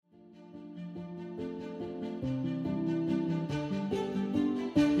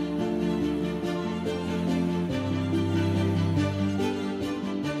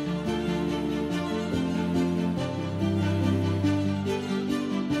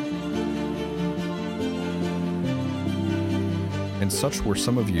And such were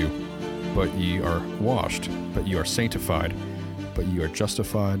some of you, but ye are washed, but ye are sanctified, but ye are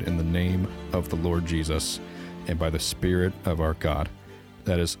justified in the name of the Lord Jesus, and by the Spirit of our God.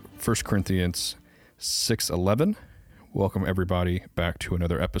 That is 1 Corinthians 6:11. Welcome everybody back to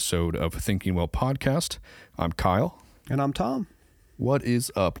another episode of Thinking Well Podcast. I'm Kyle. And I'm Tom. What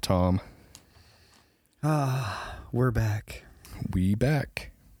is up, Tom? We're back. We back.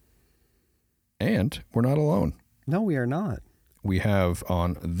 And we're not alone. No, we are not. We have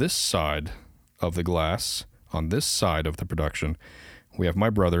on this side of the glass, on this side of the production, we have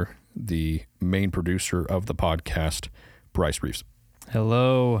my brother, the main producer of the podcast, Brice Reeves.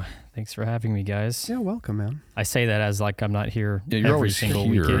 Hello. Thanks for having me, guys. Yeah, welcome, man. I say that as like I'm not here Yeah, you're every always single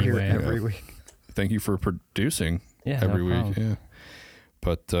here. week Here anyway. every week. Thank you for producing Yeah, every no week. problem. Yeah.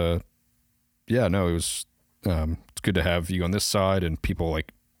 But it was it's good to have you on this side and people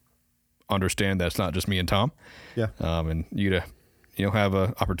like understand that it's not just me and Tom. Yeah. And you to have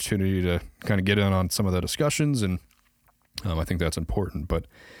an opportunity to kind of get in on some of the discussions, and I think that's important. But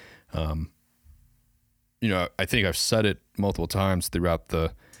I think I've said it multiple times throughout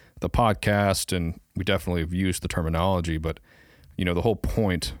the podcast, and we definitely have used the terminology, but the whole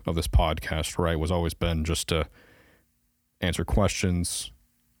point of this podcast, right, was always been just to answer questions,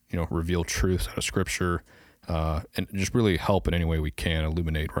 reveal truths out of Scripture, and just really help in any way we can,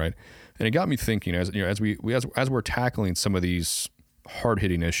 illuminate, right? And it got me thinking as we're tackling some of these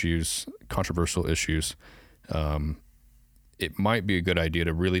hard-hitting issues, controversial issues, it might be a good idea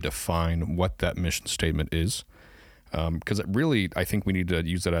to really define what that mission statement is, because I think we need to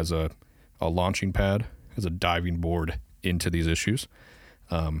use it as a launching pad, as a diving board into these issues.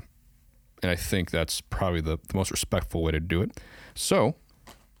 And I think that's probably the most respectful way to do it. So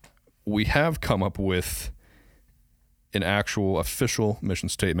we have come up with an actual official mission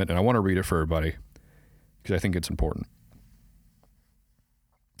statement, and I want to read it for everybody because I think it's important.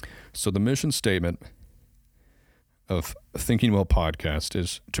 So the mission statement of Thinking Well Podcast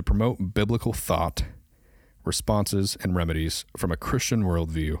is to promote biblical thought, responses, and remedies from a Christian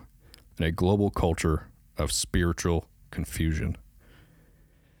worldview in a global culture of spiritual confusion.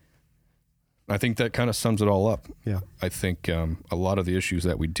 I think that kind of sums it all up. Yeah. I think a lot of the issues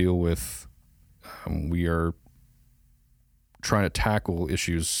that we deal with, we are trying to tackle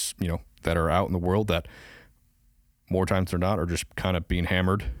issues, that are out in the world that more times than not are just kind of being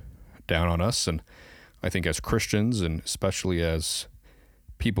hammered down on us. And I think as Christians, and especially as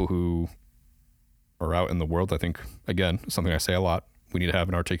people who are out in the world, I think, again, something I say a lot, we need to have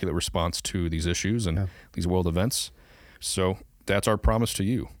an articulate response to these issues and these world events. So that's our promise to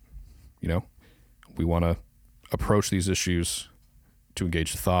you. We want to approach these issues to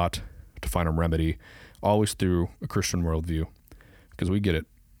engage thought, to find a remedy, always through a Christian worldview, because we get it.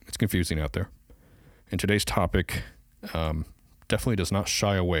 It's confusing out there. And today's topic definitely does not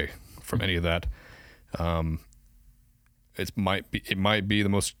shy away from any of that. It might be the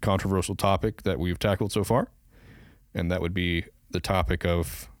most controversial topic that we've tackled so far, and that would be the topic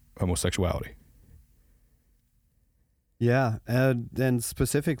of homosexuality. Yeah, and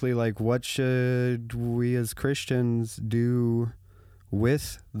specifically, like, what should we as Christians do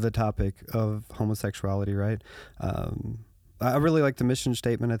with the topic of homosexuality, right? I really like the mission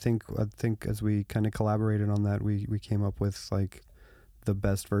statement. I think as we kind of collaborated on that, we came up with like the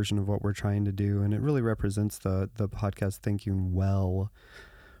best version of what we're trying to do, and it really represents the podcast Thinking Well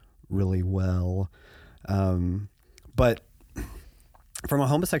really well. But from a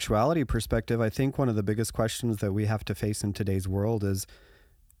homosexuality perspective, I think one of the biggest questions that we have to face in today's world is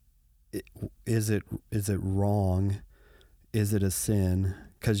it wrong? Is it a sin?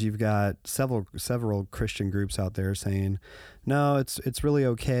 Because you've got several Christian groups out there saying, no, it's really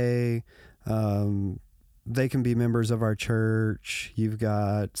okay. They can be members of our church. You've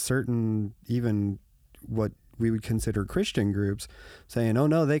got certain, even what we would consider Christian groups saying, oh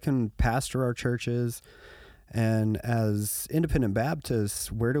no, they can pastor our churches. And as independent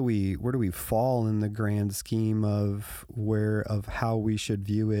Baptists, where do we fall in the grand scheme of how we should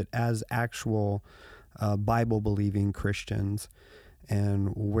view it as actual Bible believing Christians, and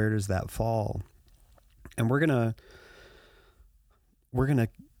where does that fall? And we're gonna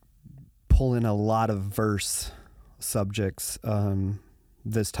pull in a lot of verse subjects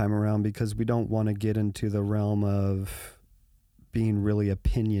this time around, because we don't want to get into the realm of being really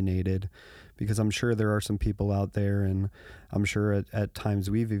opinionated, because I'm sure there are some people out there, and I'm sure at times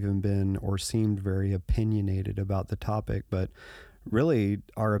we've even been or seemed very opinionated about the topic, but really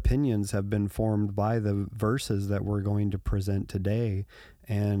our opinions have been formed by the verses that we're going to present today,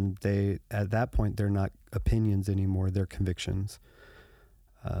 and at that point they're not opinions anymore, they're convictions.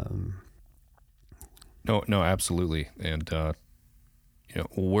 No, absolutely. And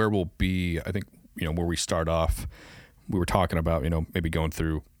where we'll be, I think, where we start off, we were talking about, maybe going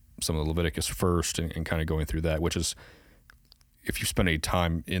through some of the Leviticus first and kind of going through that, which is, if you spend any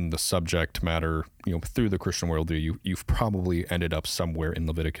time in the subject matter, through the Christian worldview, you've probably ended up somewhere in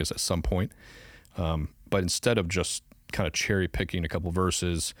Leviticus at some point. But instead of just kind of cherry picking a couple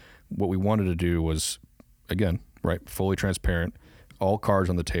verses, what we wanted to do was, again, right, fully transparent, all cards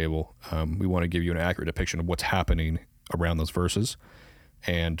on the table. We want to give you an accurate depiction of what's happening around those verses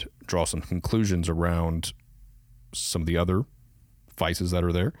and draw some conclusions around some of the other vices that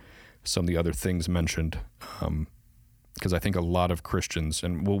are there, some of the other things mentioned. Because I think a lot of Christians,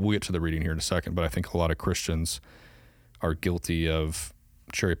 and we'll get to the reading here in a second, but I think a lot of Christians are guilty of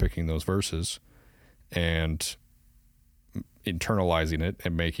cherry picking those verses and internalizing it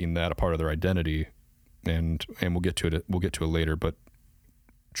and making that a part of their identity. And we'll get to it. We'll get to it later, but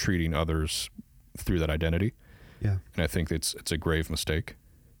treating others through that identity. Yeah. And I think it's a grave mistake.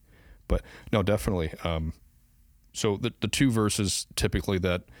 But no, definitely. So the two verses typically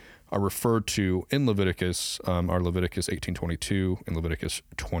that are referred to in Leviticus are Leviticus 18:22 and Leviticus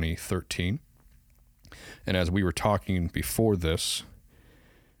 20:13. And as we were talking before this,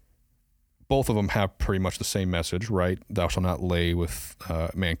 both of them have pretty much the same message, right? Thou shalt not lay with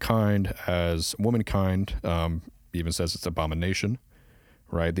mankind as womankind. Even says it's abomination,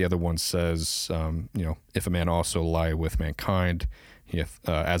 right? The other one says, if a man also lie with mankind,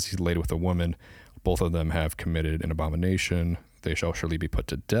 as he laid with a woman, both of them have committed an abomination. They shall surely be put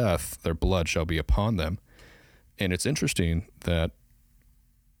to death. Their blood shall be upon them. And it's interesting that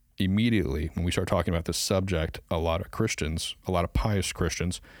immediately when we start talking about this subject, a lot of Christians, a lot of pious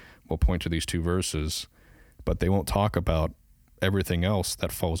Christians, will point to these two verses, but they won't talk about everything else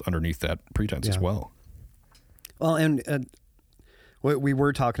that falls underneath that pretense as well. Well, and we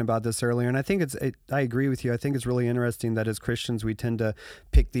were talking about this earlier, and I think I agree with you. I think it's really interesting that as Christians, we tend to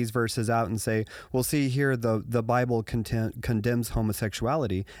pick these verses out and say, well, see here, the Bible condemns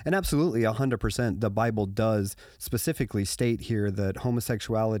homosexuality. And absolutely, 100%, the Bible does specifically state here that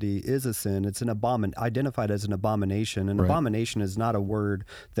homosexuality is a sin. It's identified as an abomination. And abomination is not a word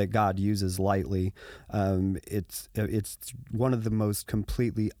that God uses lightly. It's one of the most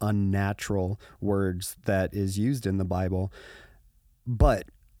completely unnatural words that is used in the Bible. But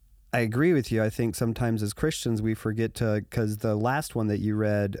I agree with you. I think sometimes as Christians, we forget because the last one that you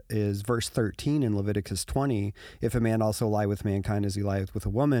read is verse 13 in Leviticus 20, if a man also lie with mankind as he lieth with a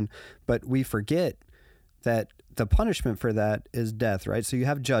woman. But we forget that the punishment for that is death, right? So you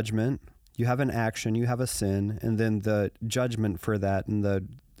have judgment, you have an action, you have a sin, and then the judgment for that and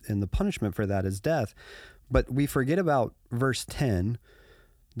the punishment for that is death. But we forget about verse 10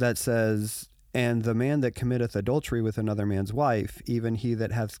 that says, and the man that committeth adultery with another man's wife, even he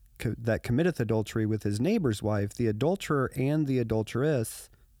that committeth adultery with his neighbor's wife, the adulterer and the adulteress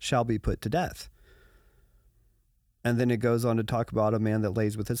shall be put to death. And then it goes on to talk about a man that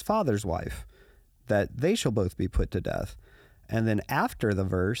lays with his father's wife, that they shall both be put to death. And then after the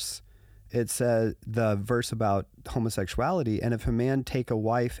verse, it says the verse about homosexuality, and if a man take a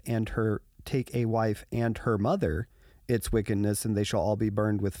wife and her mother, its wickedness, and they shall all be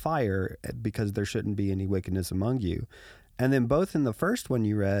burned with fire, because there shouldn't be any wickedness among you. And then both in the first one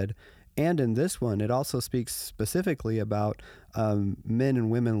you read and in this one, it also speaks specifically about men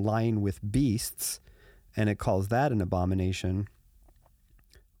and women lying with beasts, and it calls that an abomination.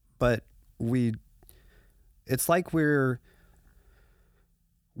 But it's like we're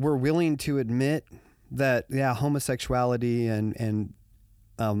willing to admit that, homosexuality and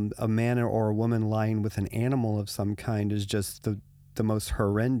a man or a woman lying with an animal of some kind is just the most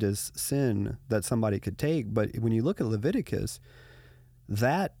horrendous sin that somebody could take. But when you look at Leviticus,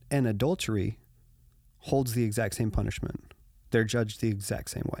 that and adultery holds the exact same punishment. They're judged the exact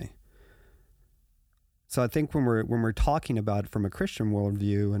same way. So I think when we're talking about it from a Christian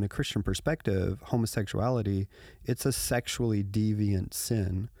worldview and a Christian perspective, homosexuality, it's a sexually deviant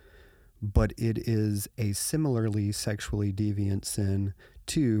sin, but it is a similarly sexually deviant sin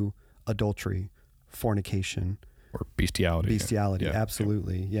to adultery, fornication, or bestiality. Yeah,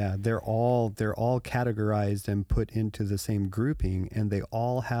 absolutely. Yeah. They're all categorized and put into the same grouping, and they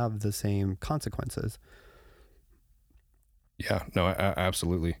all have the same consequences. Yeah, no,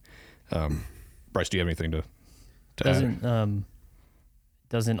 absolutely. Brice, do you have anything to add?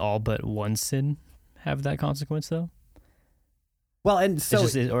 Doesn't all but one sin have that consequence though? Well, and so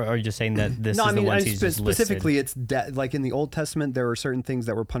or are you just saying that this no, is I mean, the ones he's just specifically, listed? it's like in the Old Testament, there were certain things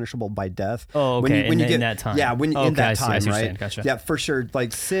that were punishable by death. Oh, okay. When you get in that time. yeah, when in that I see time, what you're right? saying. Gotcha. Yeah, for sure.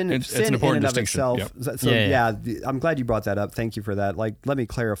 Like sin It's in an important and of distinction. itself. Yep. So Yeah. I'm glad you brought that up. Thank you for that. Like, let me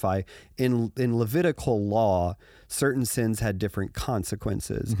clarify. In Levitical law, certain sins had different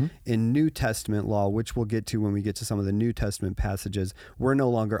consequences. Mm-hmm. In New Testament law, which we'll get to when we get to some of the New Testament passages, we're no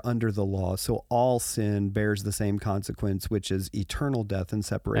longer under the law. So all sin bears the same consequence, which is eternal death and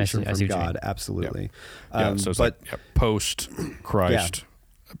separation from God. Absolutely. So it's post Christ,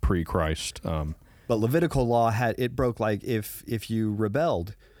 pre-Christ. But Levitical law broke, like, if you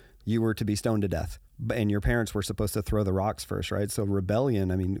rebelled, you were to be stoned to death. And your parents were supposed to throw the rocks first, right? So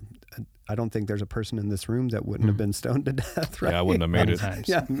rebellion, I mean, I don't think there's a person in this room that wouldn't have been stoned to death, right? Yeah, I wouldn't have made it. Times.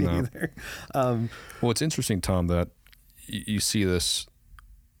 Yeah, me neither. Well, it's interesting, Tom, that you see this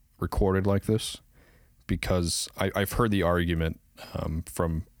recorded like this, because I've heard the argument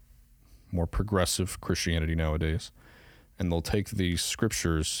from more progressive Christianity nowadays, and they'll take these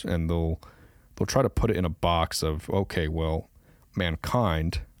scriptures and they'll try to put it in a box of, okay, well,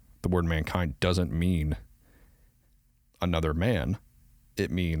 mankind, the word mankind doesn't mean another man. It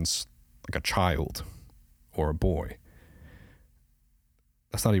means like a child or a boy.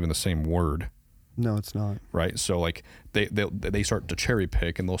 That's not even the same word. No, it's not. Right? So like they start to cherry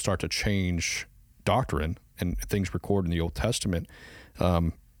pick, and they'll start to change doctrine and things recorded in the Old Testament.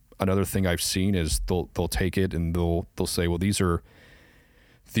 Another thing I've seen is they'll take it and they'll say, well, these are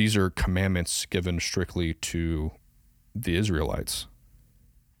commandments given strictly to the Israelites.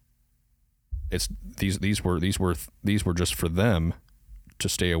 It's these were just for them to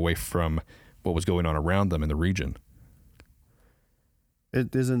stay away from what was going on around them in the region.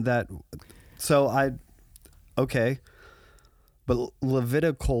 It isn't that. So okay. But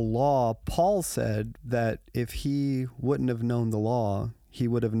Levitical law, Paul said that if he wouldn't have known the law, he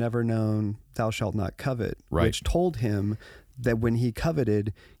would have never known thou shalt not covet, right, which told him that when he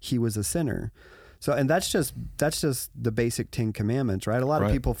coveted, he was a sinner. So, and that's just the basic 10 commandments, right? A lot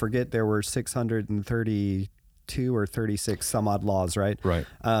of people forget there were 632 or 36 some odd laws, right? Right.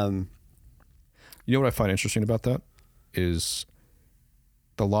 You know what I find interesting about that is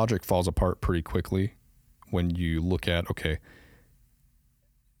the logic falls apart pretty quickly when you look at, okay,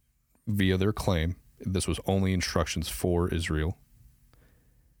 via their claim, this was only instructions for Israel.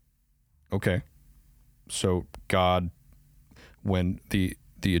 Okay. So God, when the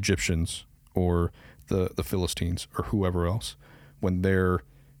Egyptians or the Philistines or whoever else, when they're,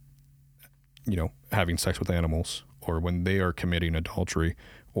 having sex with animals, or when they are committing adultery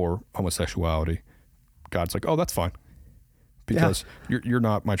or homosexuality, God's like, oh, that's fine, because you're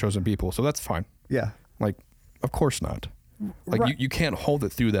not my chosen people, so that's fine. Yeah. Like, of course not. Like, right. you can't hold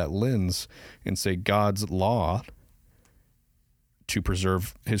it through that lens and say God's law to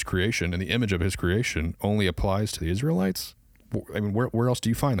preserve his creation and the image of his creation only applies to the Israelites. I mean, where else do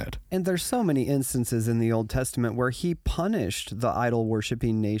you find that? And there's so many instances in the Old Testament where he punished the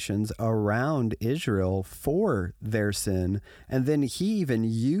idol-worshiping nations around Israel for their sin. And then he even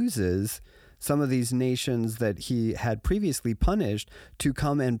uses some of these nations that he had previously punished to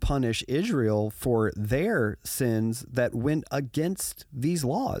come and punish Israel for their sins that went against these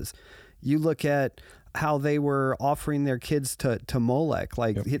laws. You look at how they were offering their kids to Molech.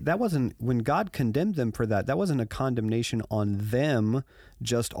 Like, that wasn't, when God condemned them for that, that wasn't a condemnation on them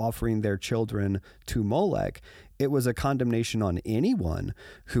just offering their children to Molech. It was a condemnation on anyone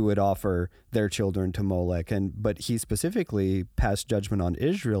who would offer their children to Molech. But he specifically passed judgment on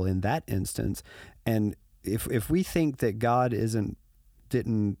Israel in that instance. And if we think that God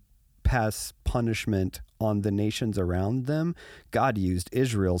didn't pass punishment on the nations around them, God used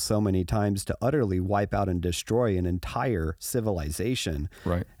Israel so many times to utterly wipe out and destroy an entire civilization,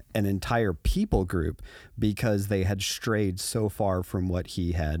 right, an entire people group, because they had strayed so far from what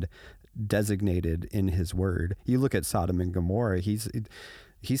he had designated in his word. You look at Sodom and Gomorrah, he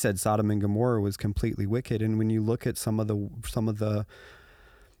said Sodom and Gomorrah was completely wicked. And when you look at some of the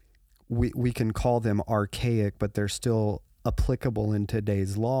we can call them archaic, but they're still applicable in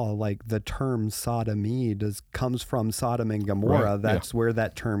today's law, like the term sodomy comes from Sodom and Gomorrah. Right, that's where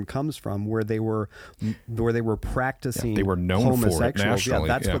that term comes from, where they were practicing they were known homosexuals. For it nationally.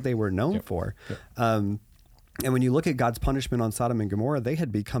 That's what they were known for. And when you look at God's punishment on Sodom and Gomorrah, they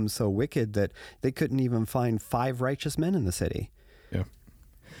had become so wicked that they couldn't even find 5 righteous men in the city. Yeah.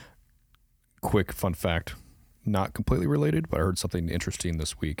 Quick fun fact, not completely related, but I heard something interesting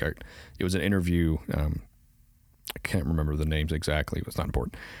this week. It was an interview. I can't remember the names exactly. It's not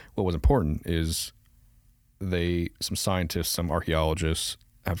important. What was important is some scientists, some archaeologists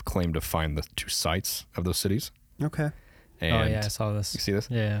have claimed to find the 2 sites of those cities. Okay. Oh yeah, I saw this. You see this?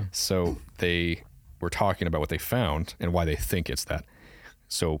 Yeah. So they were talking about what they found and why they think it's that.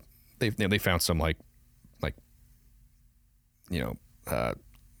 So they found some like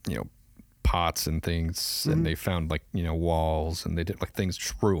pots and things, and they found like walls, and they did like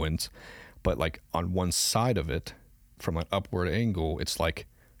things ruins, but like on one side of it, from an upward angle, it's like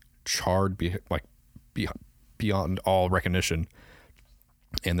charred beyond all recognition,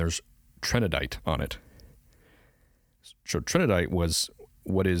 and there's trinidite on it. So trinidite was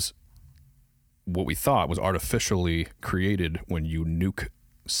what we thought was artificially created when you nuke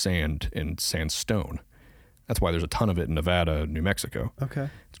sand and sandstone. That's why there's a ton of it in Nevada, New Mexico. Okay.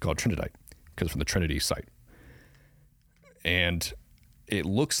 It's called trinidite because it's from the Trinity site. And it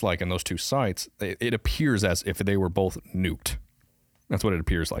looks like in those two sites, it appears as if they were both nuked. That's what it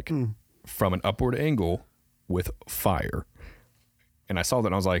appears like from an upward angle with fire. And I saw that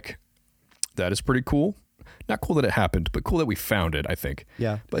and I was like, that is pretty cool. Not cool that it happened, but cool that we found it, I think.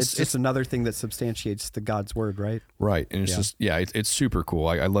 Yeah. But it's just another thing that substantiates the God's word, right? Right. And it's just, it's super cool.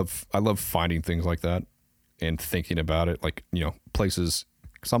 I love finding things like that and thinking about it, like, places,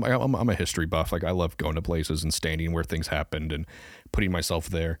 because I'm a history buff. Like, I love going to places and standing where things happened and putting myself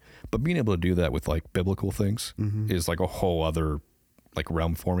there. But being able to do that with like biblical things is like a whole other like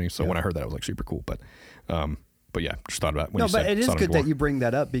realm for me. So when I heard that, I was like super cool. But yeah, just thought about it when you said but it is Sodom good and Gomorrah. that you bring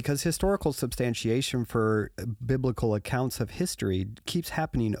that up, because historical substantiation for biblical accounts of history keeps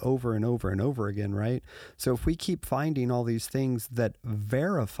happening over and over and over again, right? So if we keep finding all these things that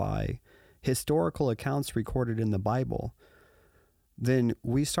verify historical accounts recorded in the Bible, then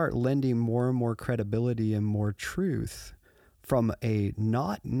we start lending more and more credibility and more truth from a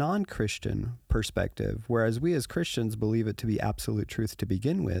non-Christian perspective, whereas we as Christians believe it to be absolute truth to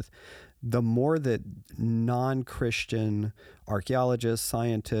begin with. The more that non-Christian archaeologists,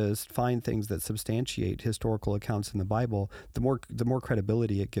 scientists find things that substantiate historical accounts in the Bible, the more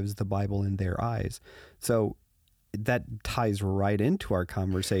credibility it gives the Bible in their eyes. So that ties right into our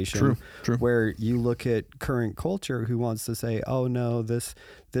conversation. True. Where you look at current culture who wants to say, oh no, this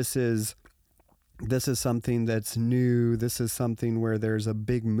is something that's new. This is something where there's a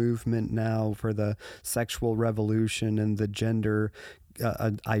big movement now for the sexual revolution and the gender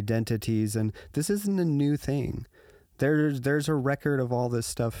identities, and this isn't a new thing. There's a record of all this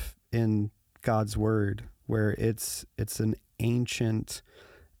stuff in God's word where it's an ancient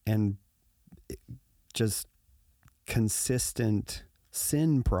and just consistent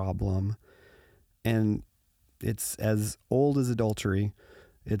sin problem, and it's as old as adultery.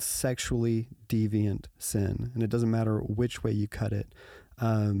 It's sexually deviant sin, and it doesn't matter which way you cut it.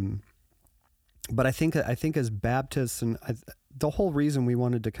 But I think as Baptists, and the whole reason we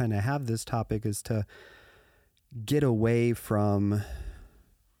wanted to kind of have this topic is to get away from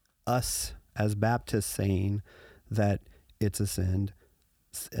us as Baptists saying that it's a sin,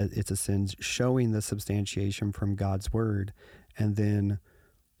 showing the substantiation from God's word, and then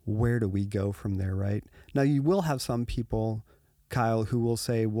where do we go from there, right? Now, you will have some people, Kyle, who will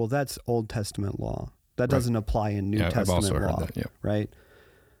say, well, that's Old Testament law. That doesn't apply in New Testament I've also law, heard that, right?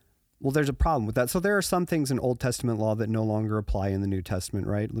 Well, there's a problem with that. So there are some things in Old Testament law that no longer apply in the New Testament,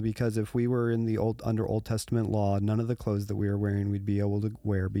 right? Because if we were under Old Testament law, none of the clothes that we are wearing we'd be able to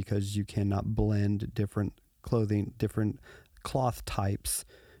wear, because you cannot blend different clothing, different cloth types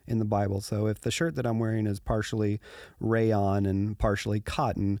in the Bible. So if the shirt that I'm wearing is partially rayon and partially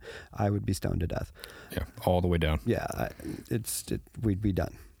cotton, I would be stoned to death. Yeah, all the way down. Yeah, we'd be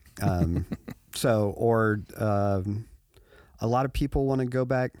done. A lot of people want to go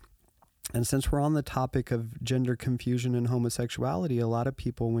back. And since we're on the topic of gender confusion and homosexuality, a lot of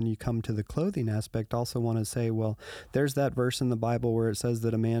people, when you come to the clothing aspect, also want to say, well, there's that verse in the Bible where it says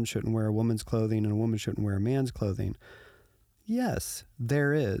that a man shouldn't wear a woman's clothing and a woman shouldn't wear a man's clothing. Yes,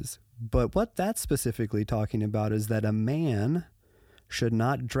 there is. But what that's specifically talking about is that a man should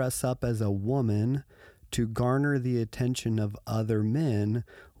not dress up as a woman to garner the attention of other men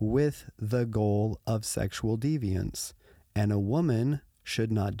with the goal of sexual deviance. And a woman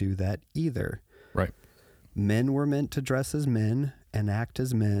should not do that either. Right. Men were meant to dress as men and act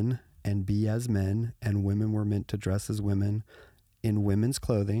as men and be as men, and women were meant to dress as women in women's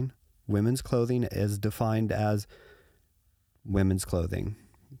clothing. Women's clothing is defined as women's clothing.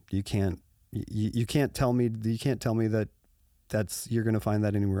 You can't tell me that you're going to find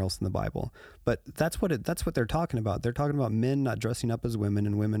that anywhere else in the Bible. But that's what they're talking about. They're talking about men not dressing up as women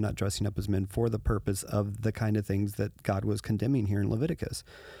and women not dressing up as men for the purpose of the kind of things that God was condemning here in Leviticus.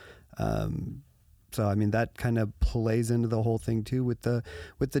 So I mean, that kind of plays into the whole thing too, with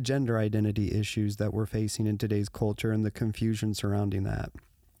the gender identity issues that we're facing in today's culture and the confusion surrounding that.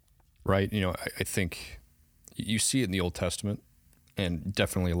 Right. I think you see it in the Old Testament, and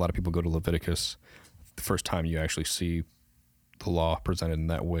definitely a lot of people go to Leviticus. The first time you actually see the law presented in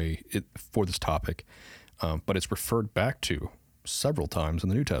that way for this topic, but it's referred back to several times in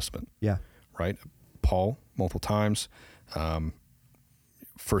the New Testament. Yeah. Right? Paul, multiple times. 1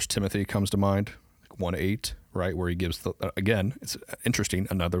 Timothy comes to mind, 1:8, right? Where he gives, again, it's interesting,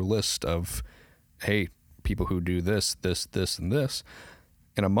 another list of, hey, people who do this, this, this, and this.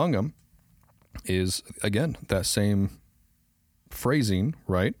 And among them is, again, that same phrasing,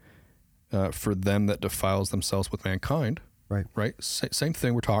 right? For them that defiles themselves with mankind. Right. Right? Same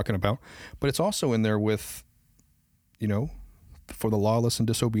thing we're talking about. But it's also in there with, for the lawless and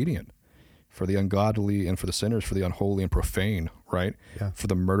disobedient, for the ungodly and for the sinners, for the unholy and profane, right? Yeah. For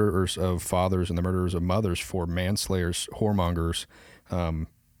the murderers of fathers and the murderers of mothers, for manslayers, whoremongers,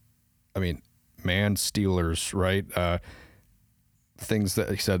 man stealers, right? Things that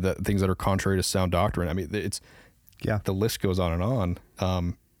he said, that things that are contrary to sound doctrine. I mean, the list goes on and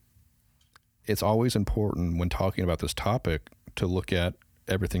on. It's always important when talking about this topic to look at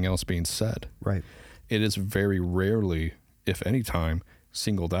everything else being said. Right. It is very rarely, if any time,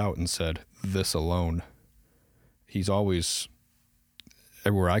 singled out and said, this alone. He's always,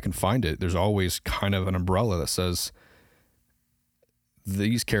 everywhere I can find it, there's always kind of an umbrella that says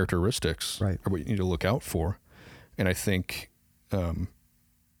these characteristics are what you need to look out for. And I think, and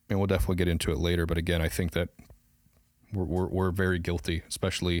we'll definitely get into it later, but again, I think that we're very guilty,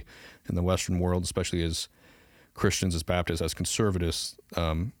 especially in the Western world, especially as Christians, as Baptists, as conservatives,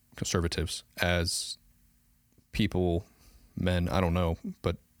 as people, men, I don't know,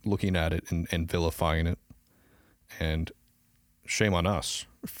 but looking at it and vilifying it. And shame on us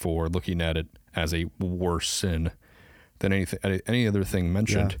for looking at it as a worse sin than any other thing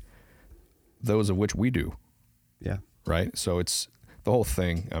mentioned, those of which we do. Yeah. Right? So it's the whole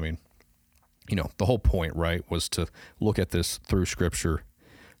thing. I mean, the whole point, right, was to look at this through Scripture.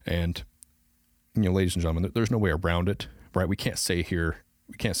 And, ladies and gentlemen, there's no way around it, right? We can't say here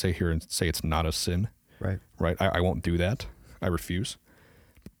and say it's not a sin. Right. Right. I won't do that. I refuse.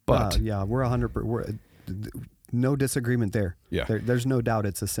 But we're 100%. We're no disagreement there. Yeah. There's no doubt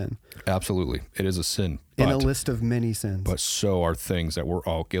it's a sin. Absolutely. It is a sin. In a list of many sins. But so are things that we're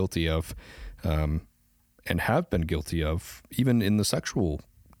all guilty of, and have been guilty of, even in the sexual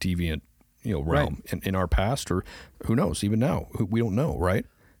deviant, realm in our past, or who knows, even now, we don't know. Right.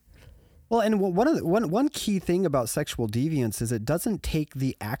 Well, and one key thing about sexual deviance is it doesn't take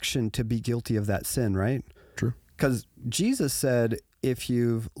the action to be guilty of that sin, right? True. Because Jesus said, if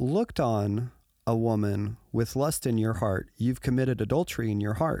you've looked on a woman with lust in your heart, you've committed adultery in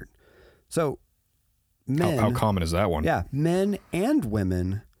your heart. So men... How common is that one? Yeah, men and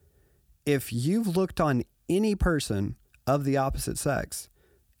women, if you've looked on any person of the opposite sex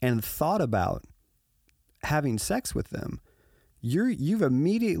and thought about having sex with them, you've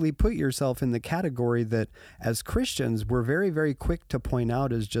immediately put yourself in the category that, as Christians, we're very, very quick to point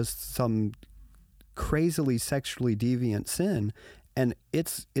out as just some crazily sexually deviant sin, and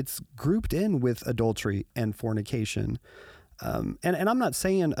it's grouped in with adultery and fornication. And I'm not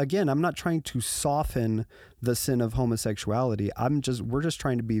saying, again, I'm not trying to soften the sin of homosexuality. We're just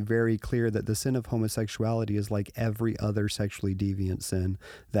trying to be very clear that the sin of homosexuality is like every other sexually deviant sin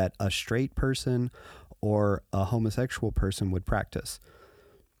that a straight person or a homosexual person would practice.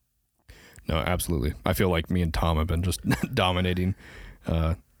 No, absolutely. I feel like me and Tom have been just dominating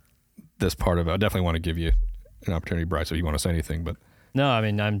this part of it. I definitely want to give you an opportunity, Brice, if you want to say anything. But no, I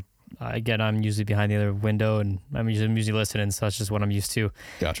mean, I'm usually behind the other window, and I'm usually listening, so that's just what I'm used to.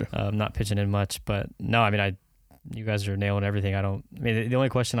 Gotcha. I'm not pitching in much, but no, I mean, you guys are nailing everything. The only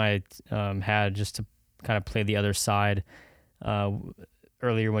question I had, just to kind of play the other side,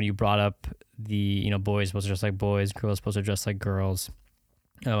 earlier when you brought up the, boys supposed to dress like boys, girls supposed to dress like girls.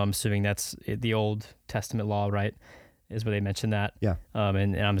 I'm assuming that's the Old Testament law, right? Is where they mentioned that. Yeah.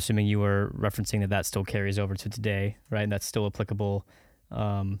 And I'm assuming you were referencing that still carries over to today, right? And that's still applicable.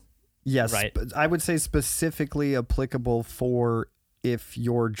 Yes. Right. I would say specifically applicable for if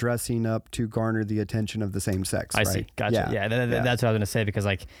you're dressing up to garner the attention of the same sex. I see. Gotcha. Yeah. That's what I was going to say, because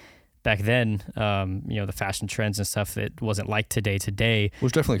back then, the fashion trends and stuff, it wasn't like today. Today,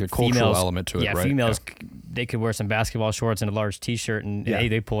 there's definitely a cultural element to it, right? Females, they could wear some basketball shorts and a large T-shirt, and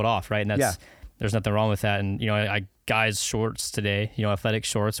they pull it off, right? And there's nothing wrong with that. And guys' shorts today, athletic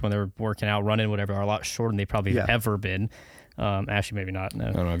shorts when they're working out, running, whatever, are a lot shorter than they probably have ever been. Actually, maybe not. No.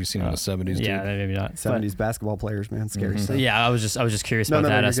 I don't know. Have you seen in the 70s? Yeah, dude? maybe not. 70s basketball players, man, scary stuff. Yeah, I was just curious about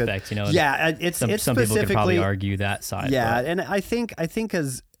that aspect. Good. It's some people could probably argue that side. Yeah, and I think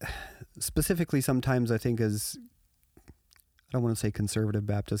as specifically sometimes I think as I don't want to say conservative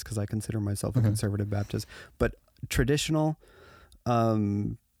Baptist because I consider myself a conservative Baptist, but traditional,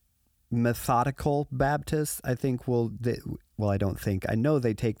 methodical Baptists, I think I know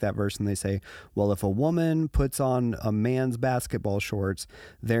they take that verse and they say, well, if a woman puts on a man's basketball shorts,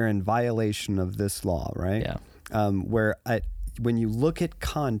 they're in violation of this law, right? Yeah. When you look at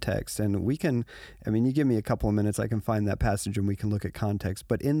context, and you give me a couple of minutes, I can find that passage and we can look at context,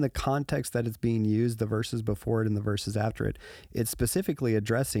 but in the context that it's being used, the verses before it and the verses after it, it's specifically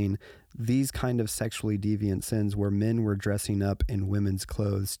addressing these kind of sexually deviant sins where men were dressing up in women's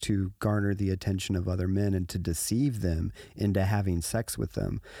clothes to garner the attention of other men and to deceive them into having sex with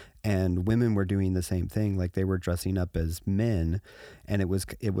them. And women were doing the same thing, like they were dressing up as men, and it was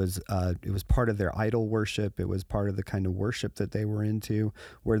part of their idol worship. It was part of the kind of worship that they were into,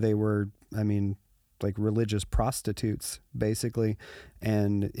 where they were, like religious prostitutes, basically,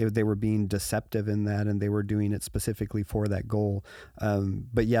 and they were being deceptive in that, and they were doing it specifically for that goal.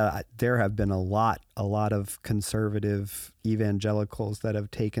 But yeah, there have been a lot of conservative evangelicals that have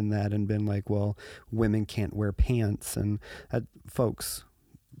taken that and been like, well, women can't wear pants, and folks.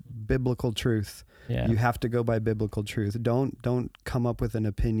 Biblical truth. Yeah. You have to go by biblical truth. Don't come up with an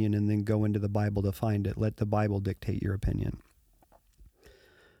opinion and then go into the Bible to find it. Let the Bible dictate your opinion.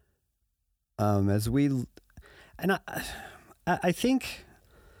 I think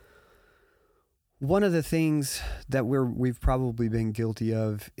one of the things that we've probably been guilty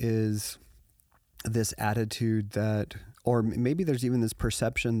of is this attitude that, or maybe there's even this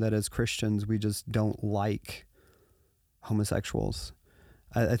perception that as Christians we just don't like homosexuals.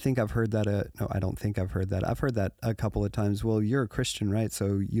 I think I've heard that. No, I don't think I've heard that. I've heard that a couple of times. Well, you're a Christian, right?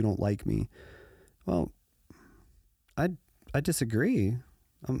 So you don't like me. Well, I disagree.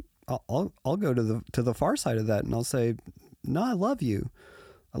 I'll go to the far side of that, and I'll say, no, I love you.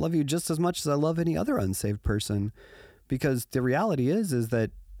 I love you just as much as I love any other unsaved person, because the reality is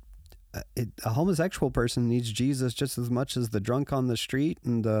that a homosexual person needs Jesus just as much as the drunk on the street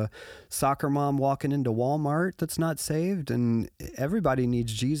and the soccer mom walking into Walmart that's not saved. And everybody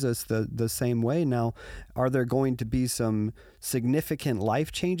needs Jesus the same way. Now, are there going to be some significant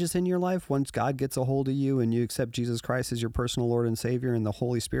life changes in your life once God gets a hold of you and you accept Jesus Christ as your personal Lord and Savior and the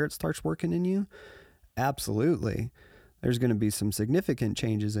Holy Spirit starts working in you? Absolutely. There's going to be some significant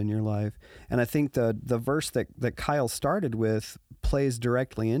changes in your life. And I think the verse that Kyle started with plays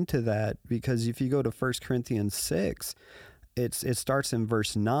directly into that, because if you go to 1 Corinthians 6, it starts in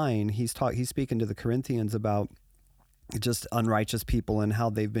verse 9. He's speaking to the Corinthians about just unrighteous people and how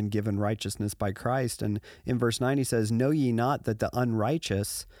they've been given righteousness by Christ. And in verse 9, he says, "Know ye not that the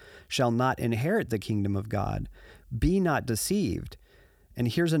unrighteous shall not inherit the kingdom of God? Be not deceived." And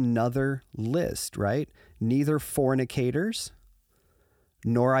here's another list, right? Neither fornicators,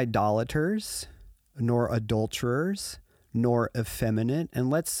 nor idolaters, nor adulterers, nor effeminate. And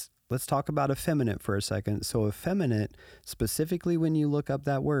let's talk about effeminate for a second. So effeminate, specifically when you look up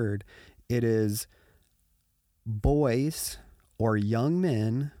that word, it is boys or young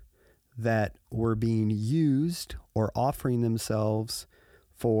men that were being used or offering themselves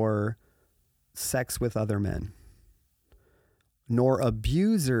for sex with other men. Nor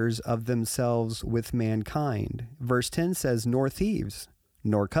abusers of themselves with mankind. Verse 10 says, nor thieves,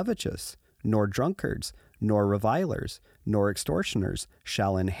 nor covetous, nor drunkards, nor revilers, nor extortioners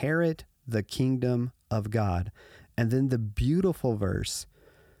shall inherit the kingdom of God. And then the beautiful verse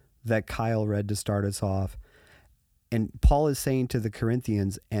that Kyle read to start us off. And Paul is saying to the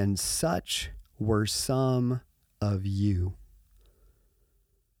Corinthians, and such were some of you.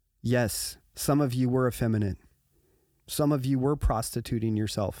 Yes, some of you were effeminate. Some of you were prostituting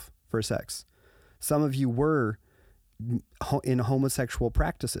yourself for sex. Some of you were in homosexual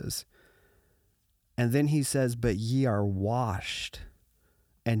practices. And then he says, but ye are washed,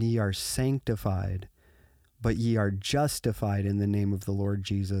 and ye are sanctified, but ye are justified in the name of the Lord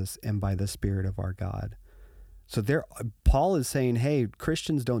Jesus and by the Spirit of our God. So Paul is saying, hey,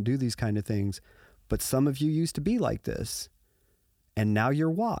 Christians don't do these kind of things, but some of you used to be like this, and now you're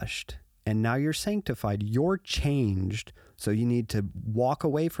washed. And now you're sanctified. You're changed. So you need to walk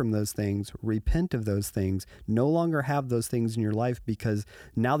away from those things, repent of those things, no longer have those things in your life, because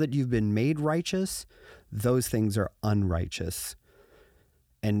now that you've been made righteous, those things are unrighteous.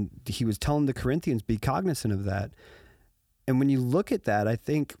 And he was telling the Corinthians, be cognizant of that. And when you look at that, I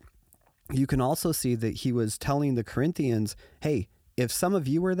think you can also see that he was telling the Corinthians, hey, if some of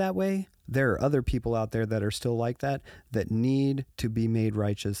you were that way, there are other people out there that are still like that need to be made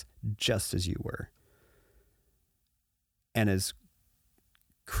righteous just as you were. And as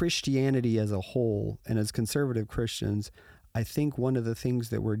Christianity as a whole, and as conservative Christians, I think one of the things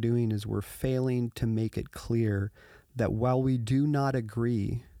that we're doing is we're failing to make it clear that while we do not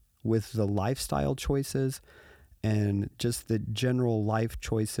agree with the lifestyle choices and just the general life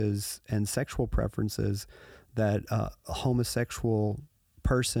choices and sexual preferences that a homosexual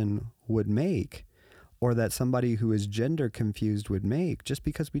person would make, or that somebody who is gender confused would make, just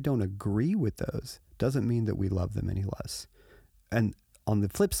because we don't agree with those doesn't mean that we love them any less. And on the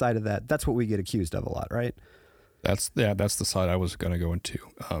flip side of that, that's what we get accused of a lot, right? That's the side I was going to go into.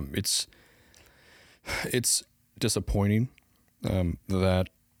 It's disappointing that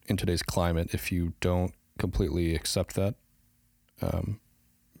in today's climate, if you don't completely accept that,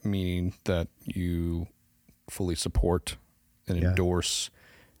 meaning that you fully support and endorse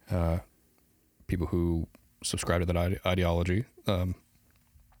people who subscribe to that ideology,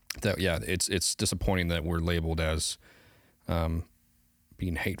 it's disappointing that we're labeled as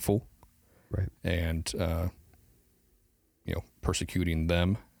being hateful, right? And persecuting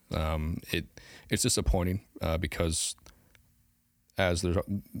them. It's disappointing because as there's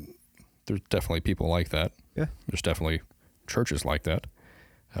definitely people like that. Yeah, there's definitely churches like that.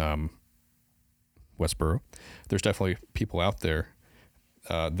 Westboro, there's definitely people out there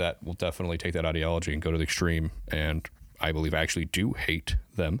that will definitely take that ideology and go to the extreme, and I believe actually do hate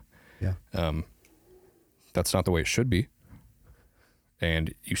them. Yeah. That's not the way it should be.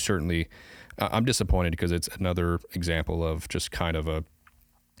 And you certainly, I'm disappointed because it's another example of just kind of a,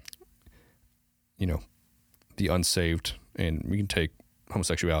 the unsaved, and we can take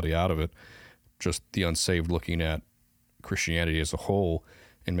homosexuality out of it, just the unsaved looking at Christianity as a whole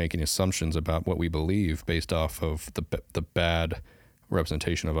and making assumptions about what we believe based off of the bad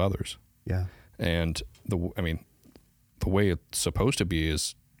representation of others. Yeah. And the way it's supposed to be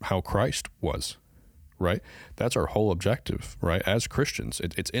is how Christ was, right? That's our whole objective, right? As Christians,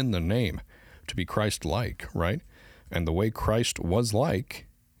 it's in the name to be Christ-like, right? And the way Christ was like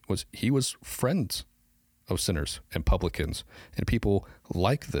was he was friends of sinners and publicans and people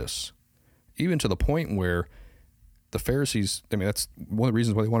like this, even to the point where the Pharisees, that's one of the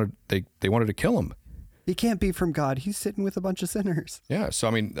reasons why they wanted to kill him. He can't be from God. He's sitting with a bunch of sinners. Yeah.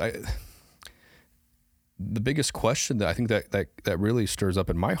 So, the biggest question that I think that really stirs up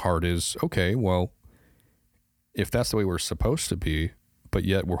in my heart is, okay, well, if that's the way we're supposed to be, but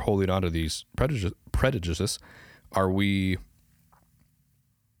yet we're holding on to these prejudices, are we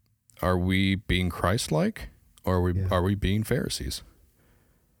being Christ-like, or are we being Pharisees?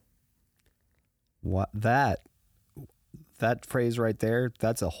 What that phrase right there,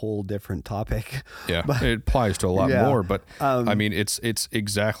 that's a whole different topic. Yeah, but, it applies to a lot more, but it's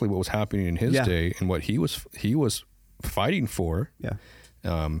exactly what was happening in his day and what he was fighting for. Yeah.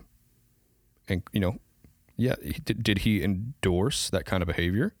 And did he endorse that kind of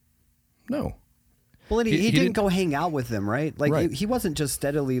behavior? No. Well, and he didn't go hang out with them, right? Like right. He wasn't just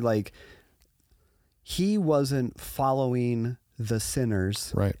steadily he wasn't following the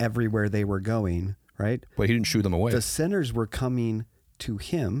sinners everywhere they were going. Right? But he didn't shoo them away. The sinners were coming to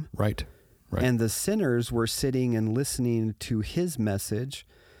him. Right. And the sinners were sitting and listening to his message.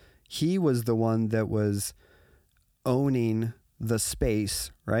 He was the one that was owning the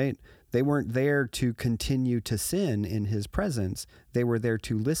space, right? They weren't there to continue to sin in his presence. They were there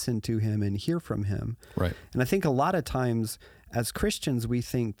to listen to him and hear from him. Right. And I think a lot of times as Christians, we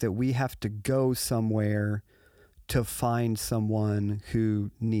think that we have to go somewhere to find someone who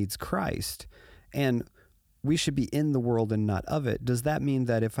needs Christ. And we should be in the world and not of it. Does that mean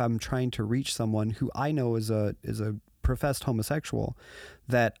that if I'm trying to reach someone who I know is a professed homosexual,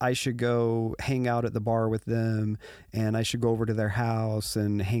 that I should go hang out at the bar with them and I should go over to their house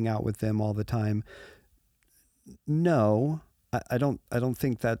and hang out with them all the time? No, I don't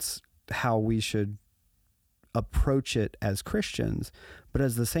think that's how we should approach it as Christians. But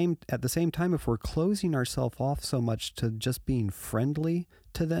at the same time, if we're closing ourselves off so much to just being friendly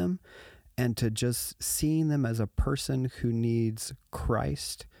to them, and to just seeing them as a person who needs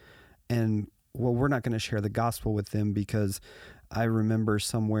Christ, and we're not going to share the gospel with them because I remember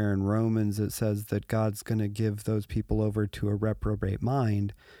somewhere in Romans it says that God's going to give those people over to a reprobate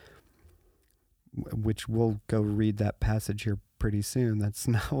mind, which we'll go read that passage here pretty soon. That's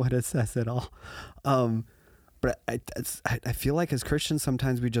not what it says at all. But I feel like as Christians,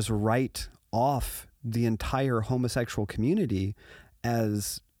 sometimes we just write off the entire homosexual community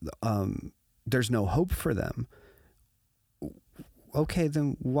as there's no hope for them. Okay,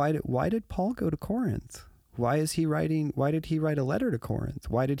 then why did Paul go to Corinth? Why did he write a letter to Corinth?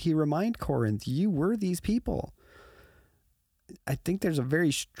 Why did he remind Corinth, you were these people? I think there's a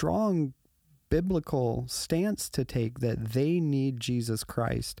very strong biblical stance to take that they need Jesus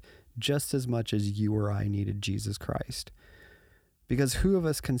Christ just as much as you or I needed Jesus Christ. Because who of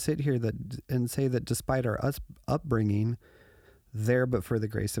us can sit here and say that despite our upbringing, there but for the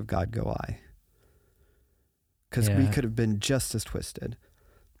grace of God go I? Because we could have been just as twisted.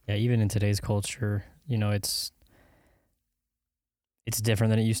 Yeah, even in today's culture, it's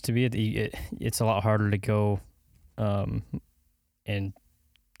different than it used to be. It's a lot harder to go and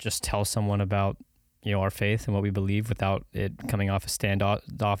just tell someone about our faith and what we believe without it coming off as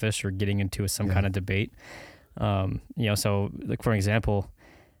standoffish or getting into some kind of debate. So like for example,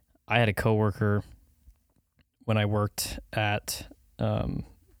 I had a coworker when I worked at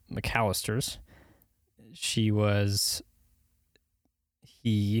McAllister's. Was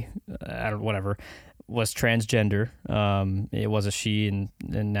transgender. It was a she, and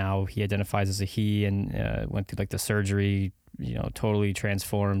now he identifies as a he, and went through like the surgery, totally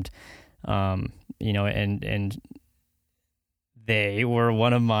transformed. And they were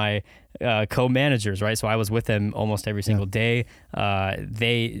one of my co-managers, right? So I was with them almost every single day.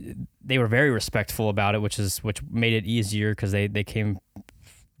 They were very respectful about it, which made it easier because they came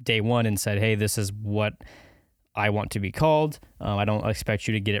day one and said, "Hey, this is what I want to be called. I don't expect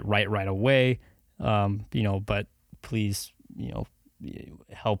you to get it right away. But please,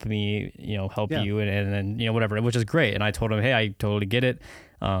 help me, help you." And then, whatever, which is great. And I told him, "Hey, I totally get it."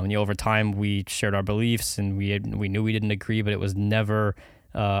 Over time we shared our beliefs and we knew we didn't agree, but it was never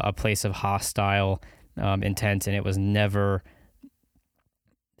a place of hostile intent. And there was never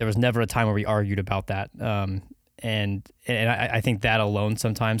a time where we argued about that. And I think that alone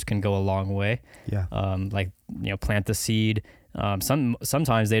sometimes can go a long way. Yeah. Plant the seed.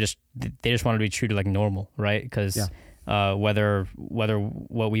 Sometimes they just want to be treated like normal, right? Because whether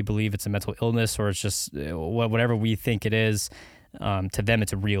what we believe it's a mental illness or it's just whatever we think it is, to them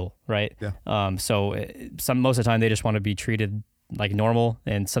it's real, right? Yeah. So most of the time they just want to be treated like normal,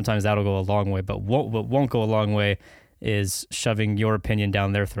 and sometimes that'll go a long way. But what won't go a long way is shoving your opinion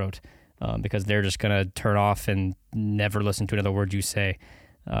down their throat. Because they're just going to turn off and never listen to another word you say.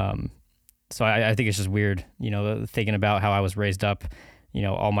 So I think it's just weird, thinking about how I was raised up,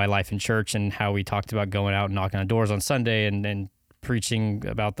 all my life in church, and how we talked about going out and knocking on doors on Sunday and preaching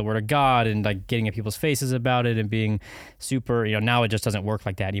about the word of God and like getting in people's faces about it and being super, now it just doesn't work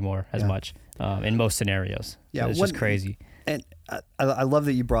like that anymore as much in most scenarios. Yeah, it's just crazy. And I love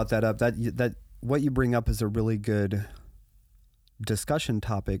that you brought that up. That what you bring up is a really good discussion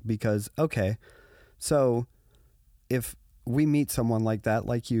topic, because so if we meet someone like that,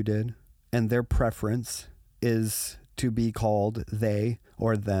 like you did, and their preference is to be called they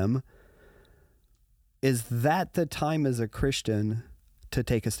or them, is that the time as a Christian to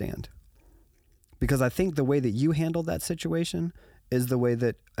take a stand? Because I think the way that you handled that situation is the way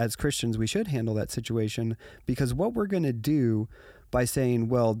that as Christians we should handle that situation, because what we're going to do by saying,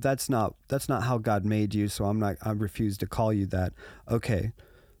 well, that's not how God made you, so I refuse to call you that. Okay.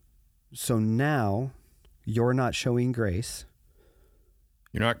 So now you're not showing grace.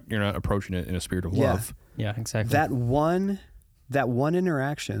 You're not approaching it in a spirit of love. Yeah, exactly. That one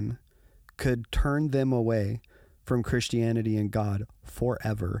interaction could turn them away from Christianity and God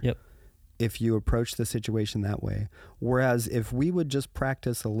forever. Yep. If you approach the situation that way. Whereas if we would just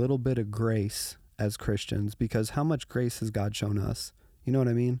practice a little bit of grace as Christians, because how much grace has God shown us? You know what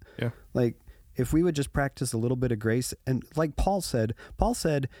I mean? Yeah. Like if we would just practice a little bit of grace, and like Paul said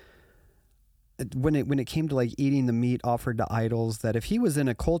when it came to like eating the meat offered to idols, that if he was in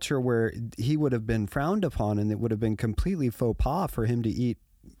a culture where he would have been frowned upon and it would have been completely faux pas for him to eat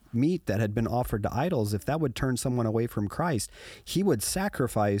meat that had been offered to idols, if that would turn someone away from Christ, he would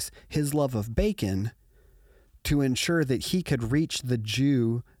sacrifice his love of bacon to ensure that he could reach the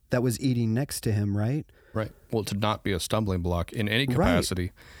Jew that was eating next to him, right? Right. Well, to not be a stumbling block in any capacity.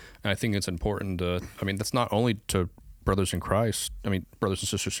 Right. And I think it's important that's not only to brothers in Christ, brothers and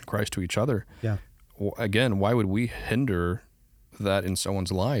sisters in Christ, to each other. Yeah. Again, why would we hinder that in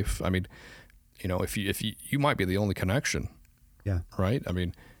someone's life? If you might be the only connection. Yeah. Right?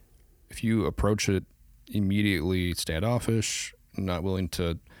 If you approach it immediately standoffish, not willing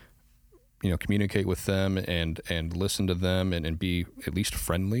to, communicate with them and listen to them and be at least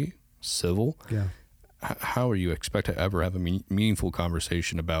friendly, civil. Yeah. How are you expect to ever have a meaningful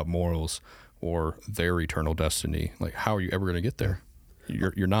conversation about morals or their eternal destiny? Like, how are you ever going to get there?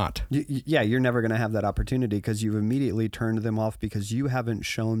 You're not. You're never going to have that opportunity because you've immediately turned them off because you haven't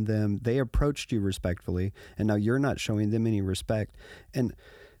shown them. They approached you respectfully, and now you're not showing them any respect. And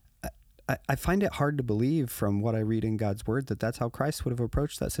I find it hard to believe from what I read in God's word that that's how Christ would have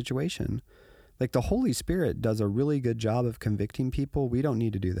approached that situation. Like the Holy Spirit does a really good job of convicting people. We don't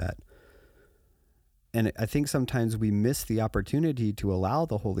need to do that. And I think sometimes we miss the opportunity to allow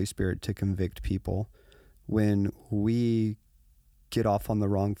the Holy Spirit to convict people when we get off on the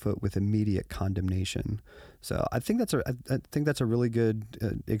wrong foot with immediate condemnation. So I think that's a really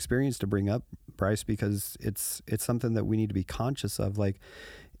good experience to bring up, Brice, because it's something that we need to be conscious of. Like,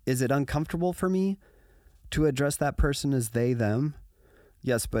 is it uncomfortable for me to address that person as they, them?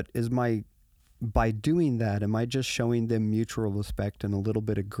 Yes, but by doing that, am I just showing them mutual respect and a little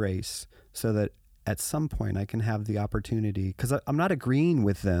bit of grace so that at some point I can have the opportunity, because I'm not agreeing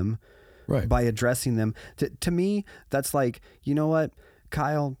with them right. by addressing them. To me, that's like, you know what,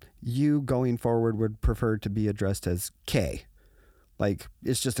 Kyle, you going forward would prefer to be addressed as K. Like,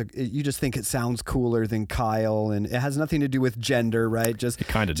 it's just you just think it sounds cooler than Kyle, and it has nothing to do with gender, right? It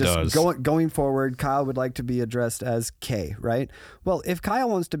kind of does. Going forward, Kyle would like to be addressed as K, right? Well, if Kyle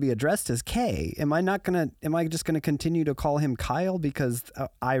wants to be addressed as K, am I just going to continue to call him Kyle? Because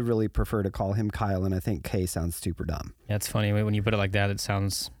I really prefer to call him Kyle, and I think K sounds super dumb. Yeah, it's funny when you put it like that. It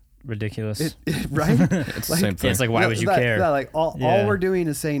sounds ridiculous, right? It's the same thing. It's like, why would you care? All we're doing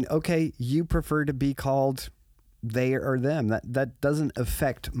is saying, okay, you prefer to be called they or them. That doesn't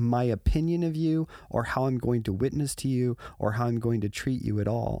affect my opinion of you or how I'm going to witness to you or how I'm going to treat you at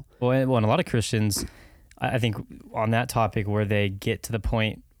all. Well, and a lot of Christians, I think on that topic, where they get to the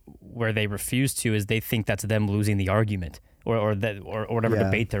point where they refuse to, is they think that's them losing the argument or whatever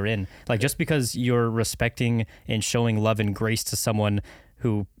debate they're in. Like, just because you're respecting and showing love and grace to someone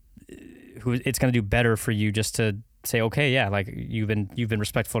who it's going to do better for you just to say, okay, yeah, like you've been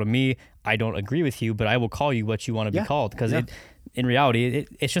respectful to me. I don't agree with you, but I will call you what you want to be called, because in reality,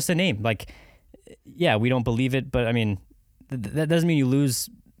 it's just a name. Like, yeah, we don't believe it, but I mean, that doesn't mean you lose.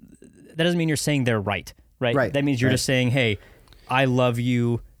 That doesn't mean you're saying they're right? That means you're just saying, hey, I love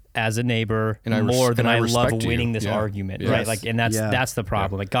you as a neighbor more than I love winning this argument, right? Like, and that's the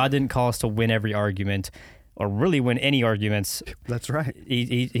problem. Like, God didn't call us to win every argument, or really win any arguments. That's right.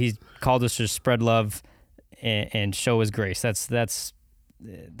 He called us to spread love and show His grace. That's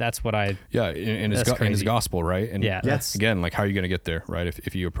what I in His gospel, right? And that's again, like, how are you going to get there, right?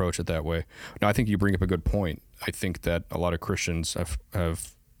 If you approach it that way. Now, I think you bring up a good point. I think that a lot of Christians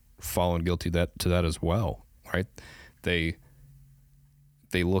have fallen guilty to that as well, right? They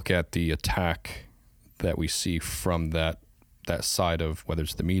look at the attack that we see from that side of, whether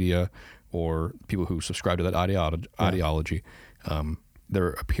it's the media or people who subscribe to that ideology. There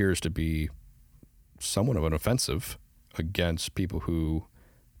appears to be somewhat of an offensive against people who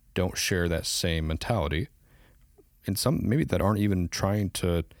don't share that same mentality, and some maybe that aren't even trying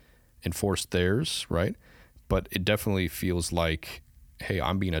to enforce theirs, right? But it definitely feels like, hey,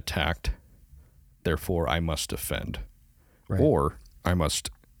 I'm being attacked, therefore I must defend, or I must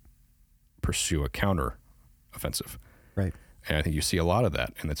pursue a counter offensive. Right. And I think you see a lot of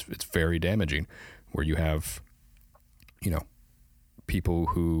that, and it's very damaging, where you have, people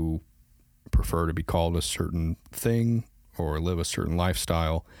who prefer to be called a certain thing or live a certain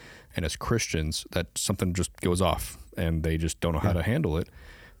lifestyle, and as Christians, that something just goes off and they just don't know how to handle it.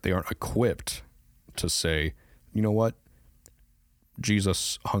 They aren't equipped to say, you know what,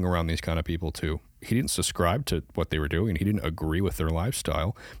 Jesus hung around these kind of people too. He didn't subscribe to what they were doing. He didn't agree with their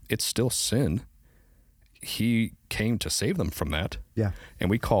lifestyle. It's still sin. He came to save them from that. Yeah. And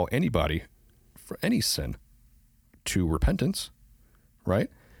we call anybody for any sin to repentance, right?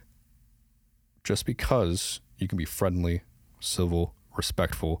 Just because you can be friendly, civil,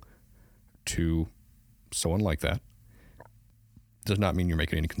 respectful to someone like that does not mean you're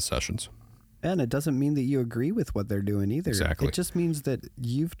making any concessions. And it doesn't mean that you agree with what they're doing either. Exactly. It just means that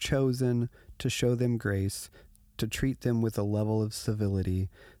you've chosen to show them grace, to treat them with a level of civility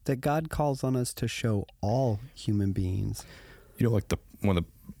that God calls on us to show all human beings. Like one of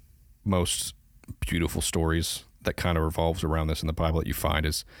the most beautiful stories that kind of revolves around this in the Bible that you find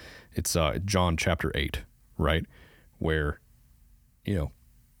is it's John chapter 8, right? Where,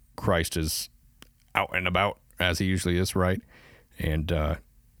 Christ is out and about as he usually is, right? And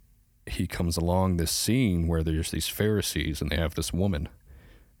he comes along this scene where there's these Pharisees and they have this woman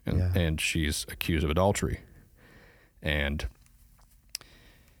and she's accused of adultery. And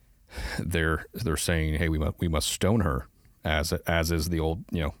they're saying, hey, we must stone her as is the old,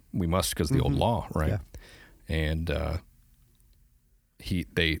 we must because the old law, right? Yeah. And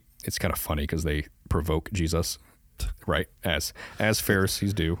it's kind of funny because they provoke Jesus, right? As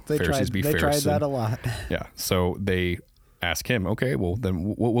Pharisees do. Pharisees be Pharisees. They tried that a lot. Yeah. So they ask him, okay, well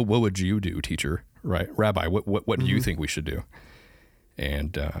then what would you do, teacher? Right? Rabbi, what do you think we should do?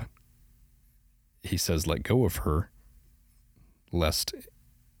 And he says, let go of her, lest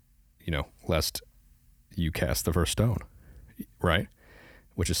you cast the first stone, right?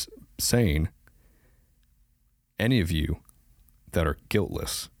 Which is saying, any of you that are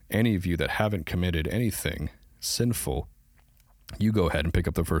guiltless, any of you that haven't committed anything sinful, you go ahead and pick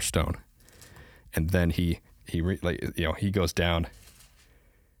up the first stone. And then he goes down.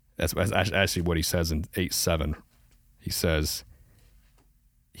 That's actually what he says in 8:7. He says,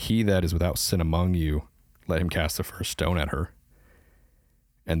 he that is without sin among you, let him cast the first stone at her.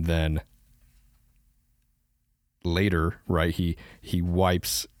 And then later, right, he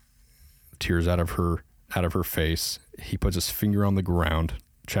wipes tears out of her face. He puts his finger on the ground,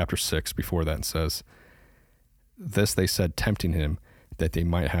 chapter 6 before that, and says, this they said, tempting him, that they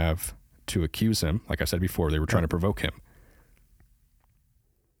might have to accuse him. Like I said before, they were trying to provoke him.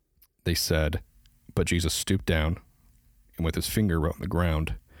 They said, but Jesus stooped down and with his finger wrote on the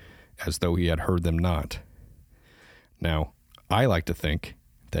ground as though he had heard them not. Now, I like to think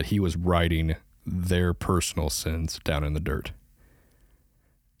that he was writing their personal sins down in the dirt.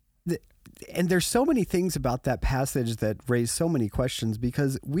 And there's so many things about that passage that raise so many questions,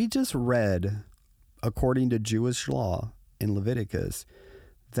 because we just read, according to Jewish law in Leviticus,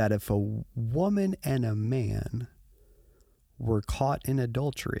 that if a woman and a man were caught in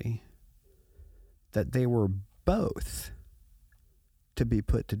adultery, that they were both to be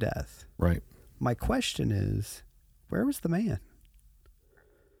put to death. Right. My question is, where was the man?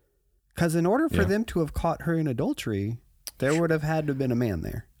 Because in order for them to have caught her in adultery, there would have had to have been a man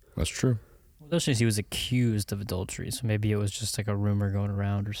there. That's true. Well, those things he was accused of adultery, so maybe it was just like a rumor going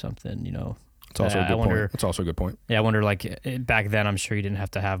around or something, you know. It's also a good point. It's also a good point. Yeah, I wonder, like, back then, I'm sure you didn't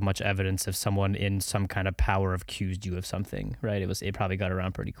have to have much evidence if someone in some kind of power accused you of something, right? It probably got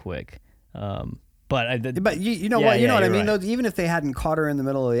around pretty quick. But you know what I mean? Right. Though, even if they hadn't caught her in the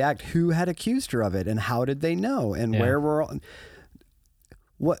middle of the act, who had accused her of it, and how did they know, and where were all...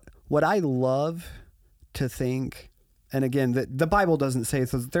 What I love to think, and again, the Bible doesn't say,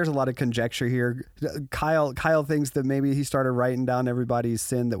 so there's a lot of conjecture here. Kyle thinks that maybe he started writing down everybody's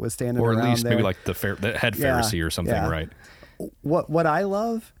sin that was standing around there. Or at least maybe like the head Pharisee or something, right? What I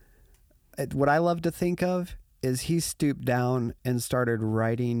love to think of is he stooped down and started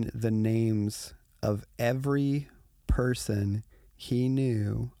writing the names of every person he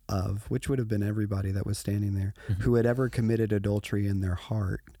knew of, which would have been everybody that was standing there, who had ever committed adultery in their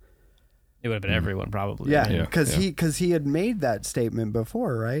heart. It would have been everyone, probably. Yeah, because he had made that statement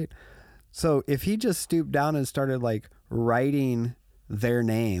before, right? So if he just stooped down and started like writing their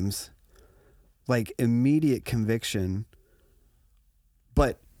names, like immediate conviction.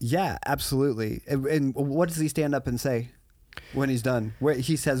 But yeah, absolutely. And what does he stand up and say when he's done?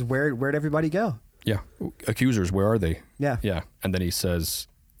 He says, where'd everybody go? Yeah. Accusers, where are they? Yeah. Yeah. And then he says,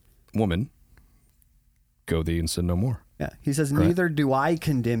 woman, go thee and sin no more. Yeah. He says, neither do I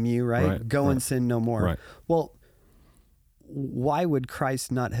condemn you, right? Go and sin no more. Right. Well, why would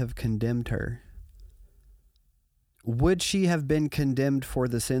Christ not have condemned her? Would she have been condemned for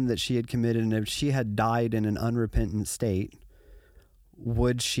the sin that she had committed? And if she had died in an unrepentant state,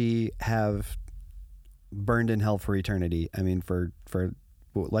 would she have burned in hell for eternity? I mean,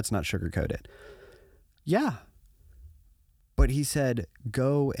 let's not sugarcoat it. Yeah. But he said,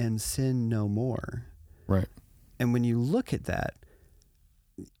 go and sin no more. Right. And when you look at that,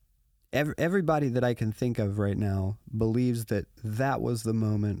 everybody that I can think of right now believes that was the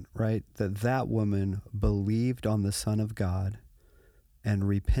moment, right? That woman believed on the Son of God and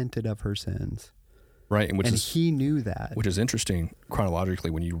repented of her sins. Right. And he knew that. Which is interesting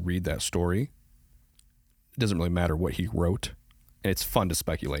chronologically when you read that story. It doesn't really matter what he wrote. And it's fun to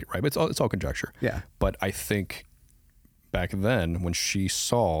speculate, right? But it's all conjecture. Yeah. But I think back then when she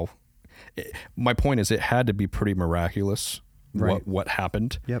saw... my point is, it had to be pretty miraculous what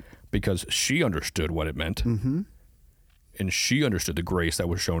happened. Yep. Because she understood what it meant. Mm-hmm. And she understood the grace that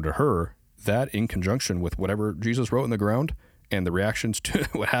was shown to her. That in conjunction with whatever Jesus wrote in the ground and the reactions to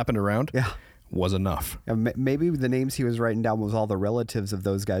what happened around was enough. Maybe the names he was writing down was all the relatives of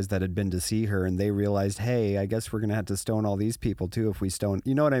those guys that had been to see her, and they realized, hey, I guess we're going to have to stone all these people too if we stone,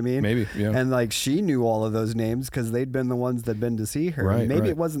 you know what I mean? Maybe, yeah. And like she knew all of those names because they'd been the ones that'd been to see her. Right, maybe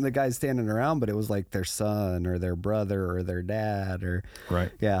it wasn't the guys standing around, but it was like their son or their brother or their dad or...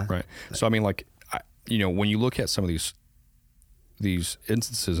 Right. Yeah. Right. So, I mean, like, when you look at some of these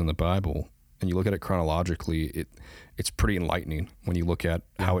instances in the Bible and you look at it chronologically, it's pretty enlightening when you look at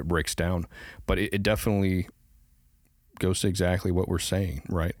how it breaks down. But it definitely goes to exactly what we're saying,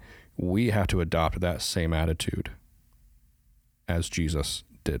 right? We have to adopt that same attitude as Jesus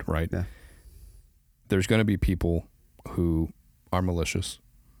did, right? Yeah. There's going to be people who are malicious.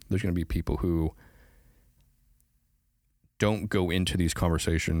 There's going to be people who don't go into these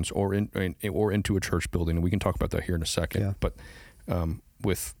conversations or into a church building. And we can talk about that here in a second. Yeah. But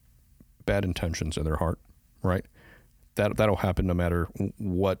with bad intentions in their heart, right? That'll happen no matter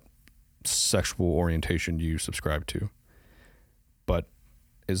what sexual orientation you subscribe to. But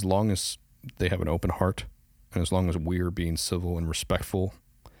as long as they have an open heart, and as long as we're being civil and respectful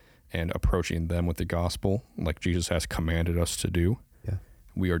and approaching them with the gospel like Jesus has commanded us to do,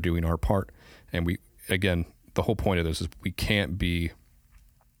 we are doing our part. And we, again, the whole point of this is we can't be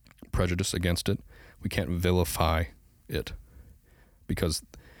prejudiced against it. We can't vilify it, because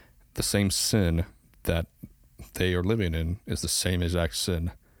the same sin that they are living in is the same exact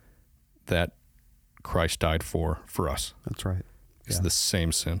sin that Christ died for us. That's right. It's the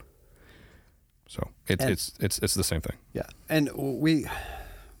same sin. So it's the same thing. Yeah. And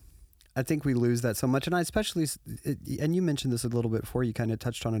I think we lose that so much. And I especially, and you mentioned this a little bit before, you kind of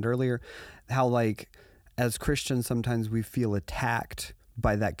touched on it earlier, how like as Christians, sometimes we feel attacked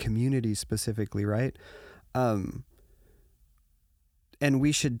by that community specifically, right? And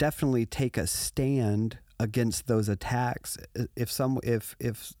we should definitely take a stand against those attacks. If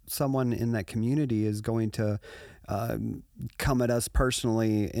someone in that community is going to come at us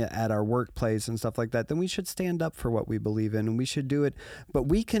personally at our workplace and stuff like that, then we should stand up for what we believe in, and we should do it. But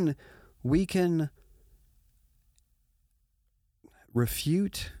we can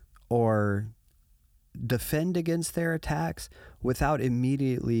refute or defend against their attacks without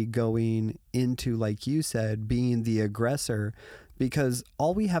immediately going into, like you said, being the aggressor, because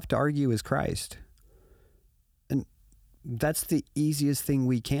all we have to argue is Christ. And that's the easiest thing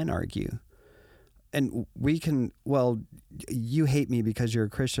we can argue. And we can, well, you hate me because you're a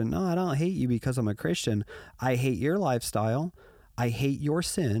Christian. No, I don't hate you because I'm a Christian. I hate your lifestyle. I hate your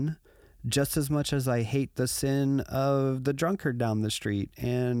sin just as much as I hate the sin of the drunkard down the street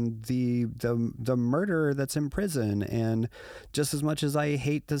and the murderer that's in prison, and just as much as I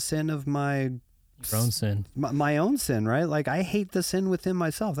hate the sin of my own sin. My own sin, right? Like I hate the sin within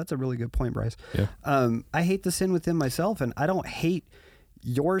myself. That's a really good point, Brice. Yeah. I hate the sin within myself, and I don't hate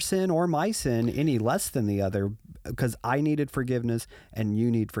your sin or my sin any less than the other, because I needed forgiveness and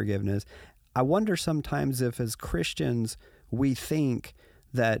you need forgiveness. I wonder sometimes if as Christians we think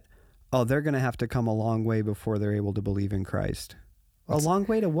that, oh, they're going to have to come a long way before they're able to believe in Christ. A long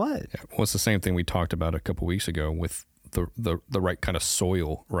way to what? Yeah. Well, it's the same thing we talked about a couple weeks ago with the right kind of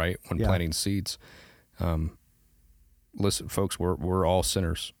soil, right? When planting seeds. Listen, folks, we're all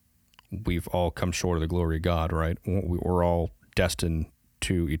sinners. We've all come short of the glory of God, right? We're all destined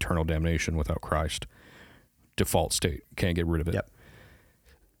to eternal damnation without Christ. Default state. Can't get rid of it. Yep.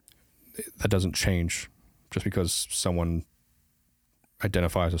 That doesn't change just because someone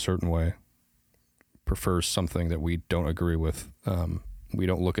identifies a certain way, prefers something that we don't agree with. We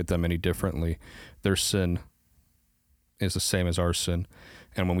don't look at them any differently. Their sin is the same as our sin.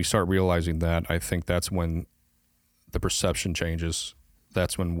 And when we start realizing that, I think that's when the perception changes.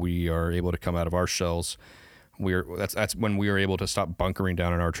 That's when we are able to come out of our shells. That's when we are able to stop bunkering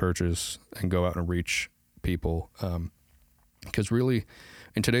down in our churches and go out and reach people. Because really,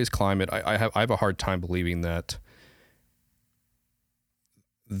 in today's climate, I have a hard time believing that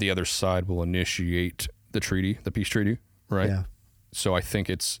the other side will initiate the peace treaty, right? Yeah. So I think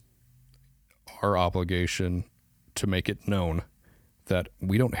it's our obligation to make it known that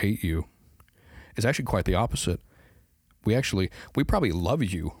we don't hate you. It's actually quite the opposite. We probably love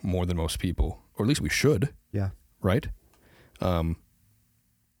you more than most people, or at least we should. Yeah. Right? And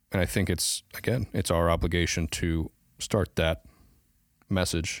I think it's our obligation to start that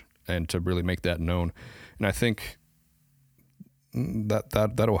message and to really make that known. And I think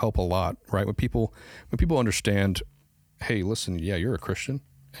that'll help a lot, right? When people understand, hey, listen, yeah, you're a Christian,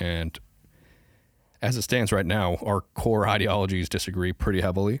 and as it stands right now, our core ideologies disagree pretty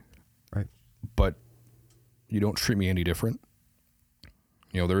heavily, right? But you don't treat me any different.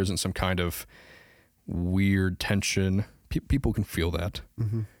 There isn't some kind of weird tension. People can feel that,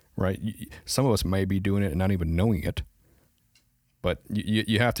 right? Some of us may be doing it and not even knowing it, but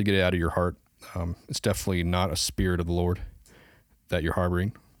you have to get it out of your heart. It's definitely not a spirit of the Lord that you're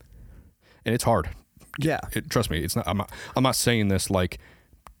harboring, and it's hard. Yeah, Trust me, it's not. I'm not saying this like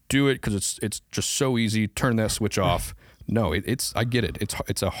do it because it's just so easy. Turn that switch off. No, I get it.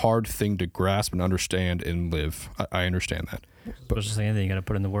 It's a hard thing to grasp and understand and live. I understand that. But it's just like anything, you got to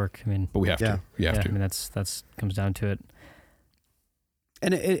put in the work. I mean, but we have to. You have to. I mean, that's comes down to it.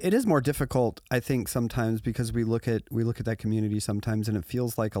 And it is more difficult, I think, sometimes because we look at that community sometimes, and it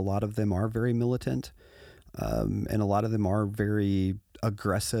feels like a lot of them are very militant, and a lot of them are very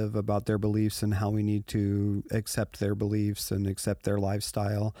aggressive about their beliefs and how we need to accept their beliefs and accept their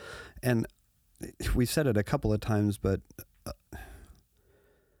lifestyle. And we've said it a couple of times, but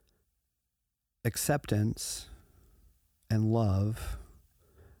acceptance and love,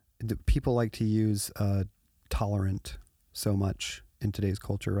 people like to use tolerant so much in today's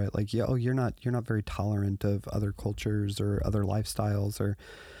culture, right? Like, yeah, oh, you're not very tolerant of other cultures or other lifestyles. Or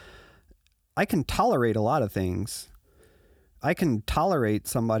I can tolerate a lot of things. I can tolerate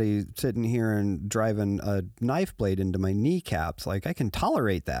somebody sitting here and driving a knife blade into my kneecaps. Like, I can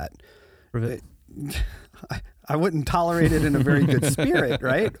tolerate that. I wouldn't tolerate it in a very good spirit,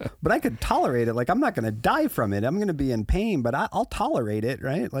 right? But I could tolerate it. Like, I'm not going to die from it. I'm going to be in pain, but I'll tolerate it,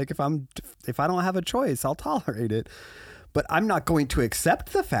 right? Like, if I don't have a choice, I'll tolerate it. But I'm not going to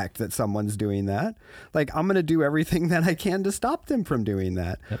accept the fact that someone's doing that. Like, I'm going to do everything that I can to stop them from doing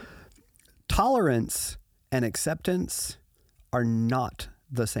that. Yep. Tolerance and acceptance are not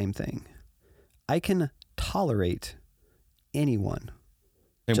the same thing. I can tolerate anyone.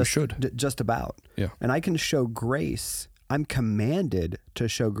 And we should. Just about. Yeah. And I can show grace. I'm commanded to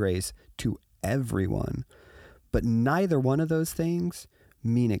show grace to everyone. But neither one of those things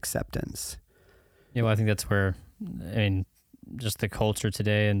mean acceptance. Yeah, well, I think that's where, I mean, just the culture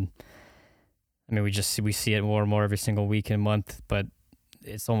today, and I mean, we see it more and more every single week and month, but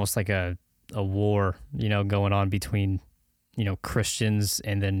it's almost like a war, going on between, Christians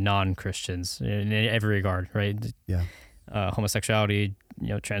and then non-Christians in every regard, right? Yeah. Homosexuality,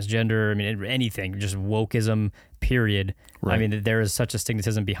 transgender, I mean, anything, just wokeism, period. Right. I mean, there is such a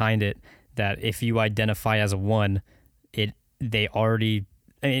stigmatism behind it that if you identify as a one, they already,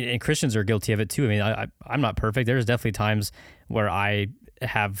 I mean, and Christians are guilty of it too. I mean, I'm not perfect. There's definitely times where I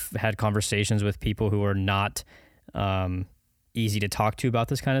have had conversations with people who are not easy to talk to about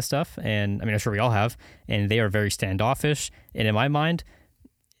this kind of stuff. And I mean, I'm sure we all have, and they are very standoffish. And in my mind,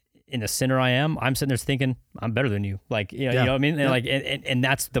 in the sinner I'm sitting there thinking I'm better than you. Like, you know what I mean? And like, and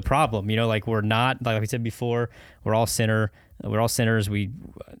that's the problem, like we're not, like we said before, we're all sinners.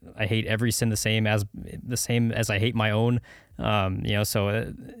 I hate every sin the same as I hate my own.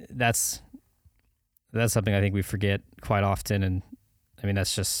 So that's something I think we forget quite often. And I mean,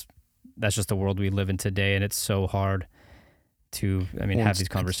 that's just the world we live in today. And it's so hard to, have these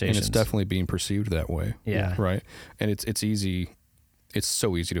conversations. And it's definitely being perceived that way. Yeah. Right. And it's easy. It's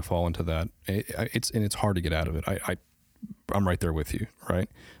so easy to fall into that. It's hard to get out of it. I'm right there with you, right?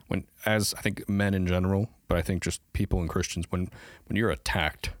 As I think men in general, but I think just people and Christians, when you're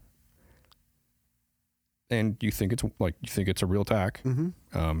attacked, and you think it's a real attack,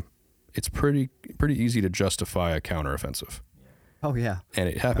 mm-hmm. It's pretty easy to justify a counteroffensive. Oh yeah, and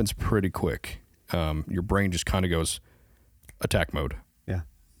it happens pretty quick. Your brain just kind of goes attack mode. Yeah,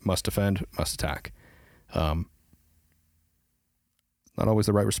 must defend, must attack. Not always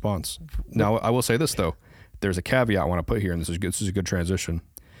the right response. Now, I will say this, though. There's a caveat I want to put here, and this is a good transition,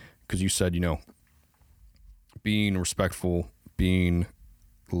 because you said, being respectful, being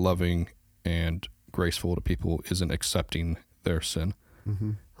loving, and graceful to people isn't accepting their sin,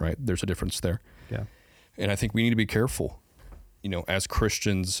 mm-hmm. right? There's a difference there. Yeah. And I think we need to be careful, as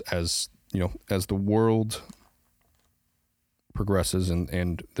Christians, as the world progresses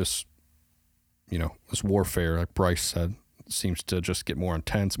and this, this warfare, like Brice said, seems to just get more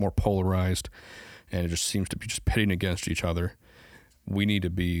intense, more polarized, and it just seems to be just pitting against each other. We need to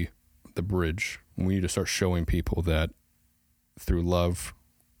be the bridge. We need to start showing people that through love,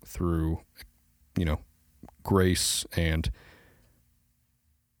 through, grace, and,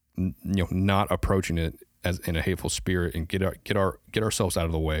 not approaching it as in a hateful spirit, and get ourselves out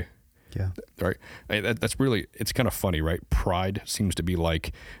of the way. Yeah. Right. That's really, it's kind of funny, right? Pride seems to be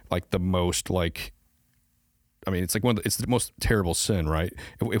like the most it's like it's the most terrible sin, right?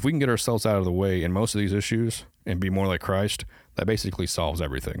 If we can get ourselves out of the way in most of these issues and be more like Christ, that basically solves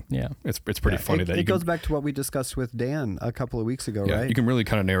everything. Yeah. It's pretty funny that it goes back to what we discussed with Dan a couple of weeks ago, right? You can really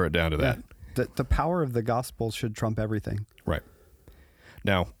kind of narrow it down to that. The power of the gospel should trump everything. Right.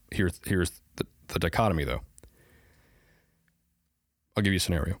 Now, here's the dichotomy, though. I'll give you a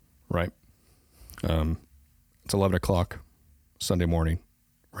scenario, right? It's 11 o'clock Sunday morning,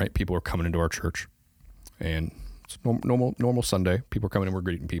 right? People are coming into our church. And it's normal Sunday. People are coming in, we're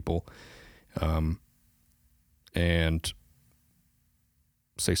greeting people. And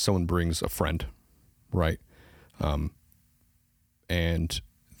say someone brings a friend, right? And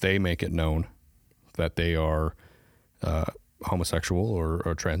they make it known that they are homosexual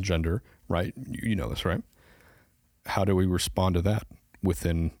or transgender, right? You know this, right? How do we respond to that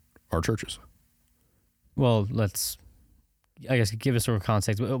within our churches? Well, I guess give us sort of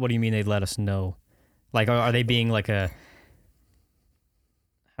context. What do you mean they let us know? Like, are they being like I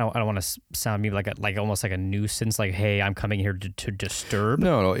don't want to sound maybe like almost like a nuisance, like, hey, I'm coming here to disturb?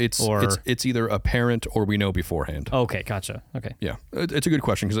 No, it's either apparent or we know beforehand. Okay, gotcha. Okay. Yeah, it's a good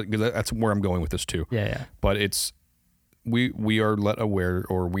question because that's where I'm going with this too. Yeah. But we are let aware,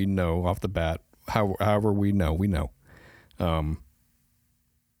 or we know off the bat, however we know,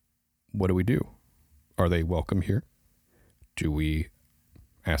 what do we do? Are they welcome here? Do we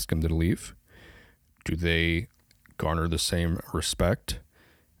ask them to leave? Do they garner the same respect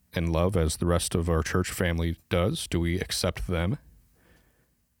and love as the rest of our church family does? Do we accept them?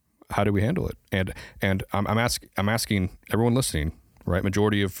 How do we handle it? And I'm asking everyone listening, right?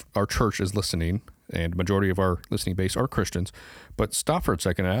 Majority of our church is listening, and majority of our listening base are Christians. But stop for a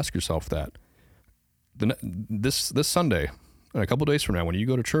second and ask yourself that. This Sunday, and a couple days from now, when you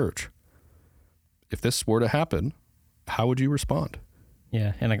go to church, if this were to happen, how would you respond?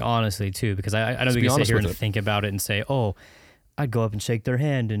 Yeah, and like honestly too, because I know Just we be can sit honest here with and it. think about it and say, oh, I'd go up and shake their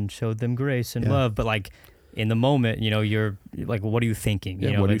hand and show them grace and Yeah. love, but like in the moment, you're like, what are you thinking?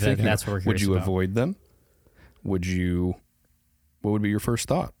 Yeah, what are you thinking? That's what we're Would curious you about. avoid them? What would be your first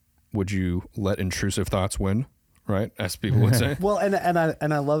thought? Would you let intrusive thoughts win? Right, as people would say. Well, and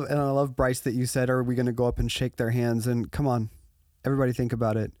I love Brice that you said, are we going to go up and shake their hands? And come on, everybody think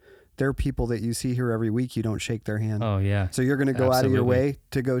about it. There are people that you see here every week, you don't shake their hand. Oh yeah. So you're going to go out of your Absolutely. way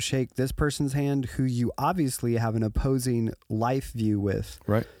to go shake this person's hand who you obviously have an opposing life view with.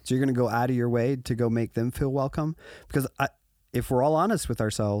 Right. So you're going to go out of your way to go make them feel welcome? Because if we're all honest with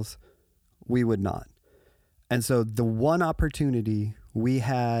ourselves, we would not. And so the one opportunity we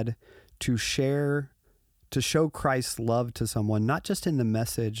had to show Christ's love to someone, not just in the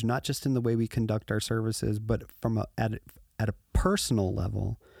message, not just in the way we conduct our services, but at a personal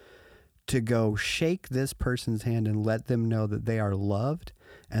level, to go shake this person's hand and let them know that they are loved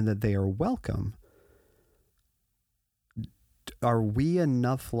and that they are welcome. Are we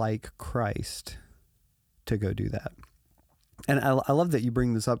enough like Christ to go do that? And I love that you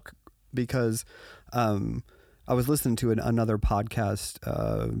bring this up because I was listening to another podcast,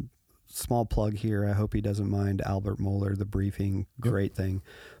 small plug here. I hope he doesn't mind. Albert Mohler, The Briefing, great thing.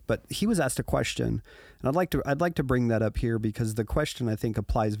 But he was asked a question, and I'd like to bring that up here because the question I think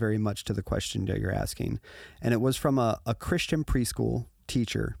applies very much to the question that you're asking. And it was from a Christian preschool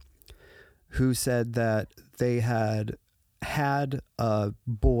teacher who said that they had a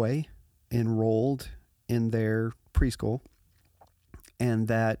boy enrolled in their preschool and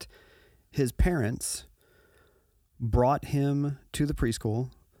that his parents brought him to the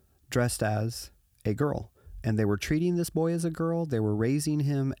preschool dressed as a girl, and they were treating this boy as a girl. They were raising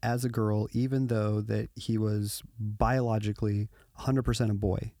him as a girl, even though that he was biologically 100% a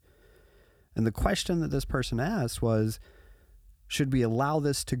boy. And the question that this person asked was, should we allow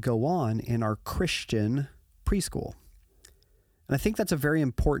this to go on in our Christian preschool? And I think that's a very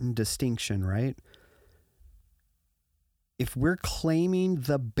important distinction, right? If we're claiming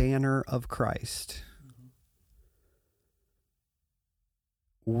the banner of Christ,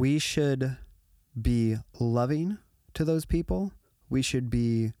 we should be loving to those people. We should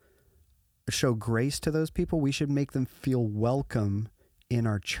show grace to those people. We should make them feel welcome in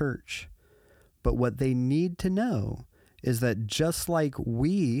our church. But what they need to know is that just like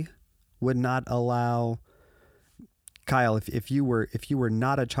we would not allow Kyle, if you were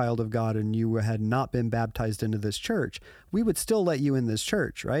not a child of God and you had not been baptized into this church, we would still let you in this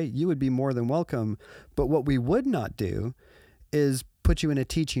church, right? You would be more than welcome. But what we would not do is put you in a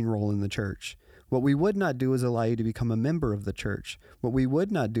teaching role in the church. What we would not do is allow you to become a member of the church. What we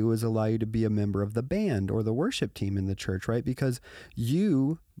would not do is allow you to be a member of the band or the worship team in the church, right? Because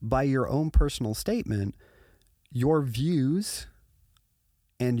you, by your own personal statement, your views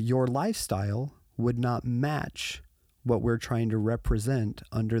and your lifestyle would not match what we're trying to represent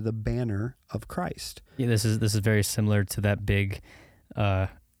under the banner of Christ. Yeah, this is very similar to that big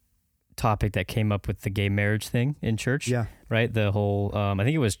topic that came up with the gay marriage thing in church. Yeah. Right? The whole, I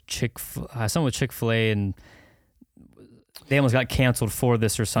think it was someone with Chick-fil-A, and they almost got canceled for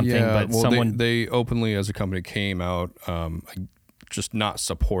this or something. Yeah, but well, someone they openly as a company came out just not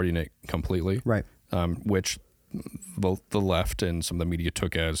supporting it completely. Right. Which both the left and some of the media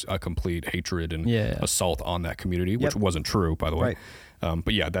took as a complete hatred and Yeah. assault on that community, which wasn't true, by the way. Right.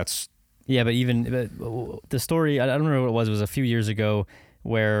 But yeah, that's... Yeah, but the story, I don't remember what it was a few years ago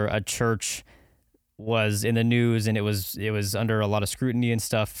where a church was in the news and it was under a lot of scrutiny and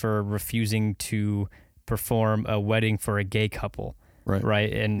stuff for refusing to perform a wedding for a gay couple.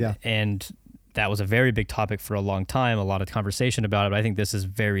 Right. And that was a very big topic for a long time, a lot of conversation about it. But I think this is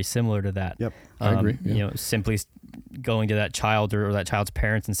very similar to that. Yep. I agree. Yeah. Simply going to that child or that child's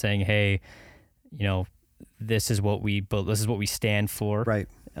parents and saying, hey, this is what we stand for. Right.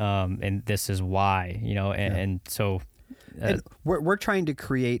 And this is why, and so and we're trying to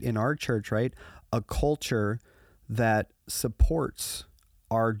create in our church, right, a culture that supports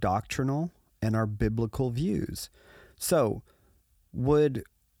our doctrinal and our biblical views. So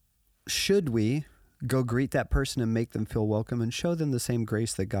should we Go greet that person and make them feel welcome and show them the same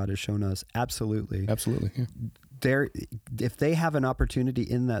grace that God has shown us. Absolutely. Absolutely. Yeah. If they have an opportunity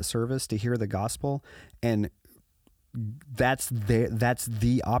in that service to hear the gospel, and that's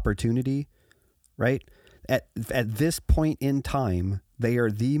the opportunity, right? At this point in time, they are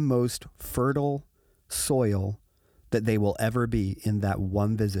the most fertile soil that they will ever be in that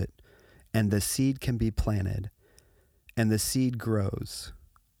one visit. And the seed can be planted and the seed grows,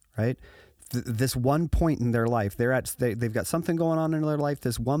 right? This one point in their life, they've got something going on in their life.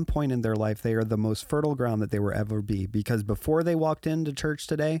 This one point in their life, they are the most fertile ground that they will ever be, because before they walked into church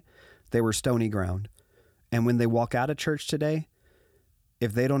today, they were stony ground. And when they walk out of church today,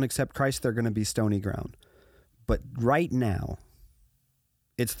 if they don't accept Christ, they're going to be stony ground. But right now,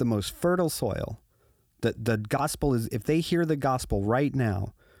 it's the most fertile soil. The gospel is, if they hear the gospel right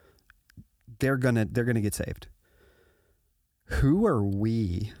now, they're gonna get saved. Who are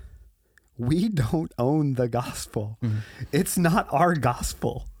we? We don't own the gospel. Mm-hmm. It's not our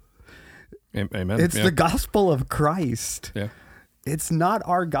gospel. Amen. It's the gospel of Christ. Yeah. It's not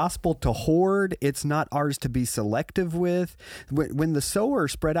our gospel to hoard. It's not ours to be selective with. When the sower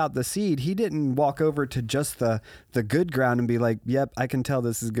spread out the seed, he didn't walk over to just the good ground and be like, yep, I can tell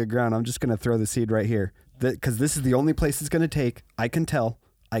this is good ground. I'm just going to throw the seed right here, because this is the only place it's going to take. I can tell.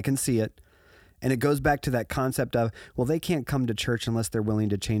 I can see it. And it goes back to that concept of, well, they can't come to church unless they're willing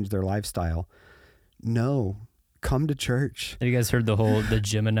to change their lifestyle. No, come to church. Have you guys heard the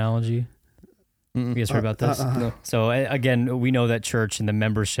gym analogy? You guys heard about this? No. So again, we know that church and the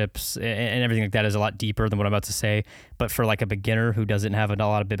memberships and everything like that is a lot deeper than what I'm about to say. But for like a beginner who doesn't have a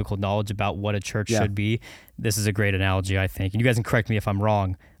lot of biblical knowledge about what a church should be, this is a great analogy, I think. And you guys can correct me if I'm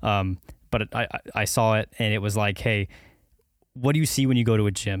wrong. But I saw it and it was like, hey, what do you see when you go to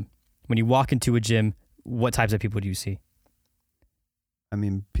a gym? When you walk into a gym, what types of people do you see? I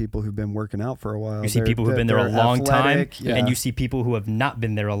mean, people who've been working out for a while. You see people who've been there a long time, yeah. and you see people who have not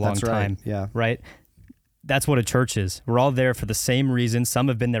been there a long time. Yeah. Right? That's what a church is. We're all there for the same reason. Some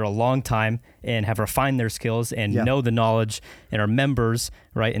have been there a long time and have refined their skills and know the knowledge and are members,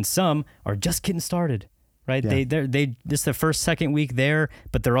 right? And some are just getting started, right? Yeah. This is their first, second week there,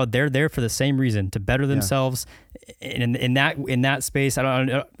 but they're there for the same reason, to better themselves. And in that space,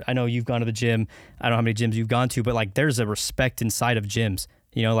 I know you've gone to the gym. I don't know how many gyms you've gone to, but like there's a respect inside of gyms.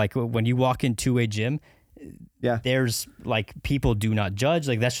 You know, like when you walk into a gym, there's like people do not judge.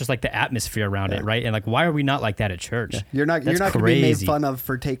 Like that's just like the atmosphere around it, right? And like, why are we not like that at church? Yeah. You're not going to be made fun of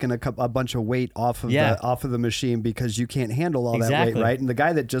for taking a bunch of weight off of the machine because you can't handle all that weight, right? And the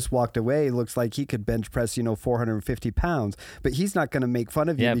guy that just walked away looks like he could bench press 450 pounds, but he's not going to make fun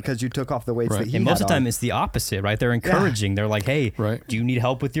of you because you took off the weights that he had. And most of the time it's the opposite, right? They're encouraging. They're like, hey, do you need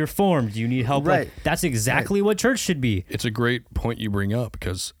help with your form? Do you need help? Right. Like, that's exactly what church should be. It's a great point you bring up,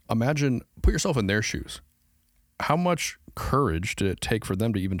 because put yourself in their shoes. How much courage did it take for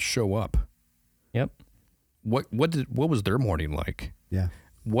them to even show up? Yep. What was their morning like? Yeah.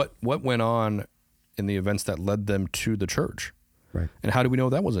 What went on in the events that led them to the church? Right. And how do we know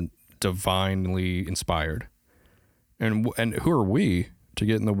that wasn't divinely inspired? And who are we to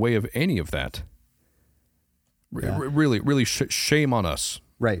get in the way of any of that? Really, shame on us.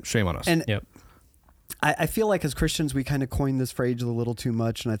 Right. Shame on us. And I feel like as Christians, we kind of coined this phrase a little too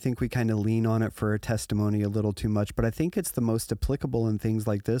much, and I think we kind of lean on it for a testimony a little too much, but I think it's the most applicable in things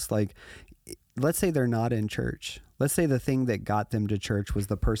like this. Like, let's say they're not in church. Let's say the thing that got them to church was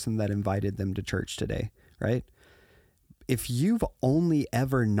the person that invited them to church today, right? If you've only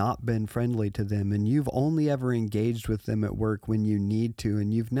ever not been friendly to them, and you've only ever engaged with them at work when you need to,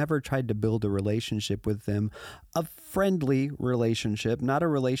 and you've never tried to build a relationship with them, a friendly relationship, not a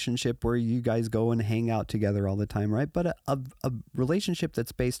relationship where you guys go and hang out together all the time, right? But a relationship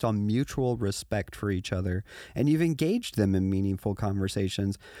that's based on mutual respect for each other, and you've engaged them in meaningful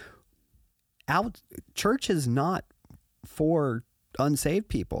conversations. Church is not for unsaved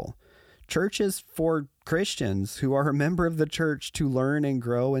people. Church is for Christians who are a member of the church to learn and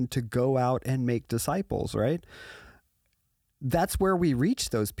grow and to go out and make disciples, right? That's where we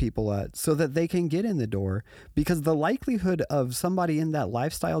reach those people at, so that they can get in the door, because the likelihood of somebody in that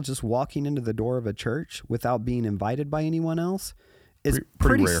lifestyle just walking into the door of a church without being invited by anyone else is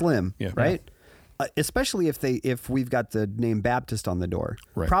pretty slim, right? Especially if we've got the name Baptist on the door,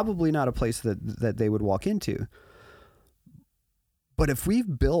 probably not a place that they would walk into. But if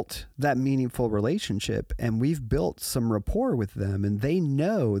we've built that meaningful relationship and we've built some rapport with them, and they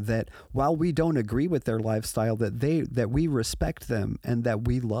know that while we don't agree with their lifestyle, that we respect them and that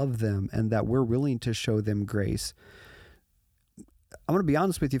we love them and that we're willing to show them grace. I'm going to be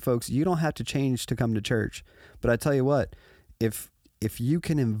honest with you folks, you don't have to change to come to church. But I tell you what, if you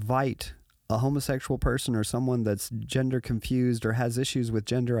can invite a homosexual person or someone that's gender confused or has issues with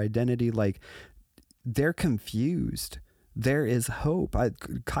gender identity, like, they're confused. There is hope.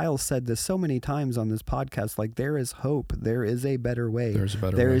 Kyle said this so many times on this podcast, like, there is hope. There is a better way. There's a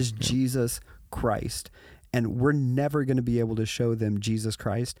better way. There is Yeah. Jesus Christ. And we're never going to be able to show them Jesus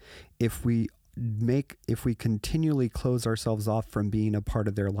Christ if we continually close ourselves off from being a part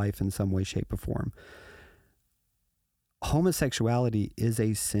of their life in some way, shape, or form. Homosexuality is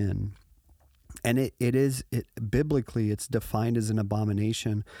a sin. And biblically, it's defined as an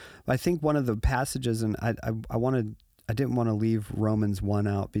abomination. I think one of the passages, and I didn't want to leave Romans 1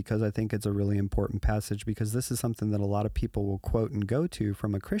 out because I think it's a really important passage, because this is something that a lot of people will quote and go to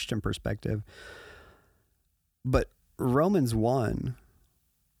from a Christian perspective. But Romans 1,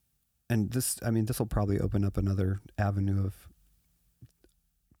 and this will probably open up another avenue of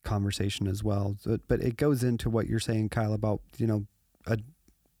conversation as well. But it goes into what you're saying, Kyle, about,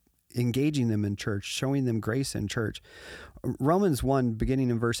 engaging them in church, showing them grace in church. Romans 1, beginning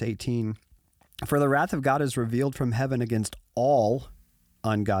in verse 18, for the wrath of God is revealed from heaven against all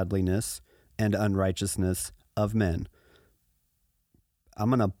ungodliness and unrighteousness of men. I'm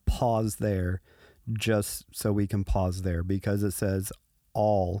going to pause there just so we can pause there, because it says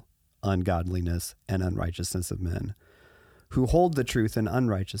all ungodliness and unrighteousness of men who hold the truth in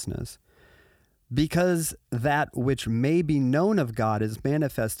unrighteousness, because that which may be known of God is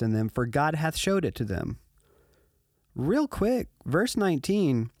manifest in them, for God hath showed it to them. Real quick, verse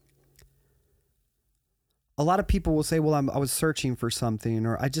 19, a lot of people will say, well, I was searching for something,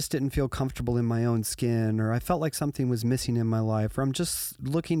 or I just didn't feel comfortable in my own skin, or I felt like something was missing in my life, or I'm just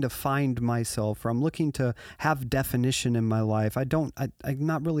looking to find myself, or I'm looking to have definition in my life. I don't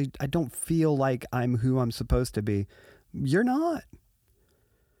feel like I'm who I'm supposed to be. You're not.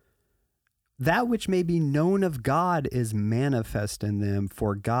 That which may be known of God is manifest in them,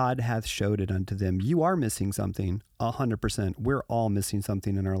 for God hath showed it unto them. You are missing something, 100%. We're all missing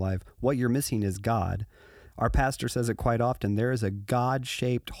something in our life. What you're missing is God. Our pastor says it quite often. There is a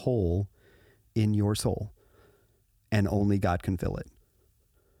God-shaped hole in your soul, and only God can fill it.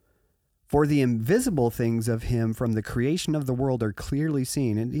 For the invisible things of him from the creation of the world are clearly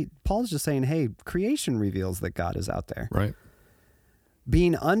seen. And Paul's just saying, hey, creation reveals that God is out there. Right.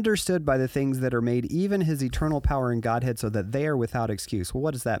 Being understood by the things that are made, even his eternal power and Godhead, so that they are without excuse. Well,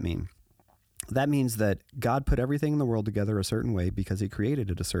 what does that mean? That means that God put everything in the world together a certain way because he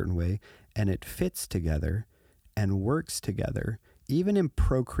created it a certain way, and it fits together and works together, even in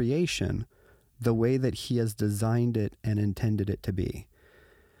procreation, the way that he has designed it and intended it to be.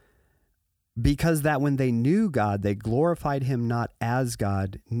 Because that when they knew God, they glorified him not as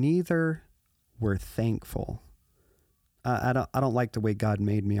God, neither were thankful. I don't like the way God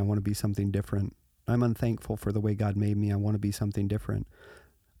made me. I want to be something different. I'm unthankful for the way God made me. I want to be something different.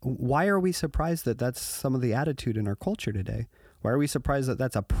 Why are we surprised that that's some of the attitude in our culture today? Why are we surprised that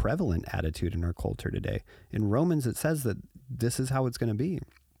that's a prevalent attitude in our culture today? In Romans, it says that this is how it's going to be.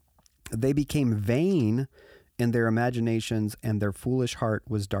 They became vain in their imaginations, and their foolish heart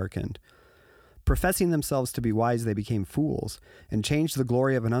was darkened. Professing themselves to be wise, they became fools, and changed the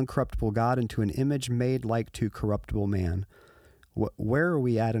glory of an uncorruptible God into an image made like to corruptible man. Where are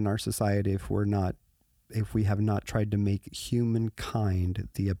we at in our society if we have not tried to make humankind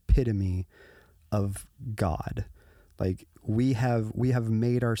the epitome of God? Like, we have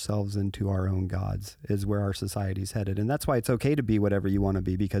made ourselves into our own gods, is where our society's headed. And that's why it's okay to be whatever you want to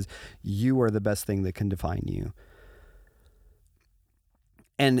be, because you are the best thing that can define you.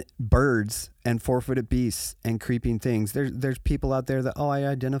 And birds and four-footed beasts and creeping things. There's people out there that, I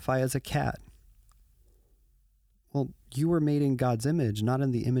identify as a cat. Well, you were made in God's image, not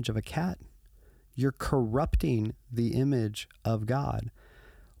in the image of a cat. You're corrupting the image of God.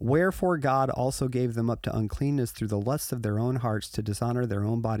 Wherefore God also gave them up to uncleanness through the lusts of their own hearts, to dishonor their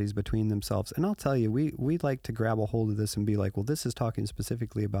own bodies between themselves. And I'll tell you, we like to grab a hold of this and be like, well, this is talking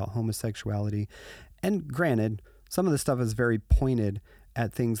specifically about homosexuality. And granted, some of the stuff is very pointed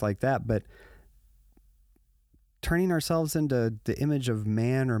at things like that, but turning ourselves into the image of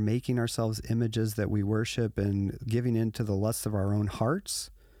man, or making ourselves images that we worship, and giving into the lusts of our own hearts,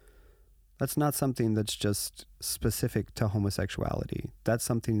 that's not something that's just specific to homosexuality. That's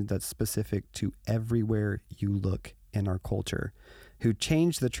something that's specific to everywhere you look in our culture, who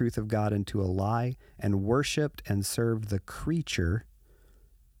changed the truth of God into a lie and worshiped and served the creature,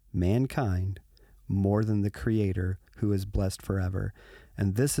 mankind, more than the Creator, who is blessed forever.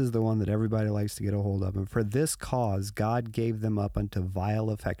 And this is the one that everybody likes to get a hold of. And for this cause, God gave them up unto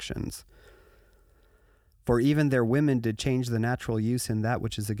vile affections, For even their women did change the natural use in that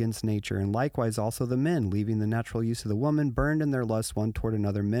which is against nature, and likewise also the men, leaving the natural use of the woman, burned in their lust one toward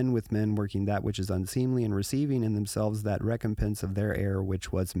another, men with men, working that which is unseemly, and receiving in themselves that recompense of their error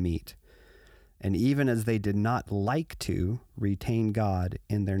which was meet. And even as they did not like to retain God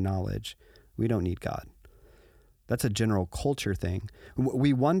in their knowledge. We don't need God. That's a general culture thing.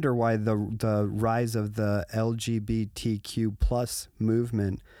 We wonder why the rise of the LGBTQ plus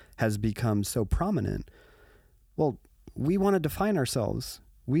movement has become so prominent. Well, we want to define ourselves.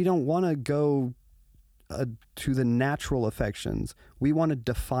 We don't want to go to the natural affections. We want to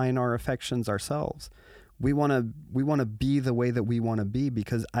define our affections ourselves. We want to be the way that we want to be,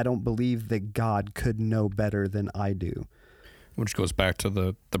 because I don't believe that God could know better than I do. Which goes back to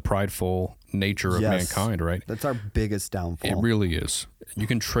the prideful nature of mankind, right? That's our biggest downfall. It really is. You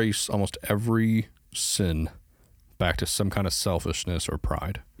can trace almost every sin back to some kind of selfishness or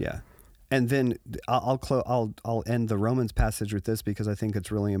pride. Yeah. And then I'll end the Romans passage with this, because I think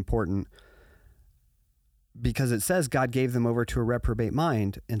it's really important. Because it says God gave them over to a reprobate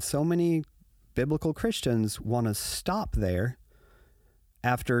mind, and so many biblical Christians want to stop there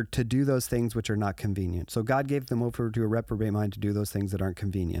after to do those things which are not convenient. So God gave them over to a reprobate mind to do those things that aren't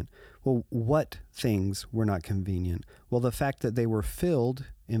convenient. Well, what things were not convenient? Well, the fact that they were filled,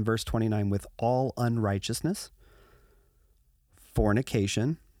 in verse 29, with all unrighteousness,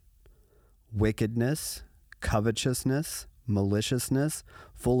 fornication, wickedness, covetousness, maliciousness,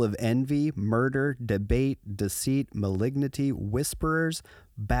 full of envy, murder, debate, deceit, malignity, whisperers,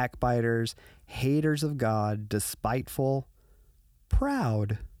 backbiters, haters of God, despiteful,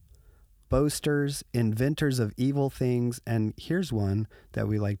 proud, boasters, inventors of evil things, and here's one that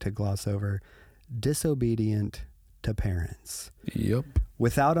we like to gloss over, disobedient to parents. Yep.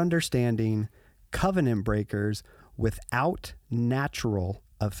 Without understanding, covenant breakers, without natural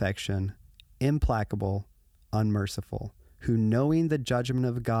affection, implacable, unmerciful, who knowing the judgment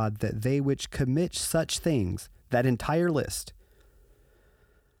of God, that they which commit such things, that entire list,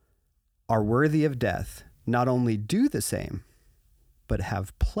 are worthy of death, not only do the same, but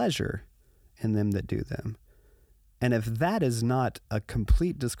have pleasure in them that do them. And if that is not a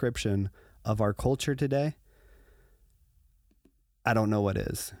complete description of our culture today, I don't know what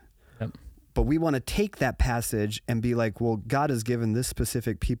is. Yep. But we want to take that passage and be like, well, God has given this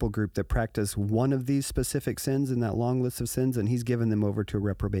specific people group that practice one of these specific sins in that long list of sins, and he's given them over to a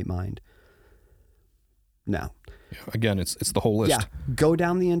reprobate mind. No. Again, it's the whole list. Yeah. Go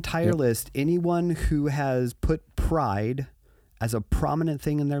down the entire list. Anyone who has put pride as a prominent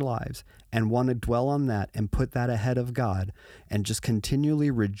thing in their lives and want to dwell on that and put that ahead of God and just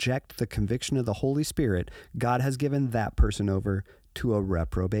continually reject the conviction of the Holy Spirit, God has given that person over to a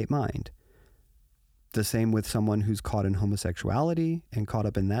reprobate mind. The same with someone who's caught in homosexuality and caught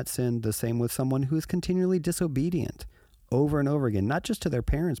up in that sin. The same with someone who is continually disobedient over and over again, not just to their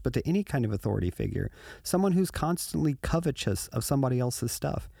parents, but to any kind of authority figure. Someone who's constantly covetous of somebody else's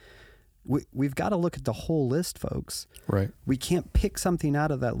stuff. We've got to look at the whole list, folks. Right. We can't pick something out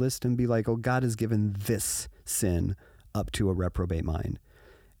of that list and be like, oh, God has given this sin up to a reprobate mind.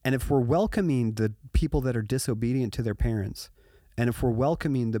 And if we're welcoming the people that are disobedient to their parents, and if we're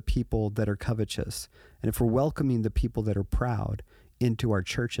welcoming the people that are covetous, and if we're welcoming the people that are proud into our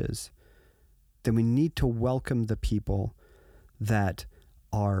churches, then we need to welcome the people that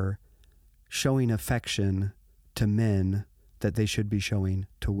are showing affection to men that they should be showing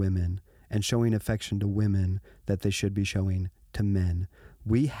to women, and showing affection to women that they should be showing to men.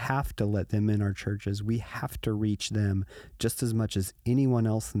 We have to let them in our churches. We have to reach them just as much as anyone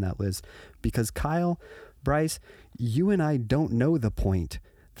else in that list. Because Kyle, Brice, you and I don't know the point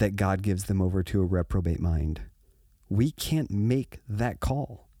that God gives them over to a reprobate mind. We can't make that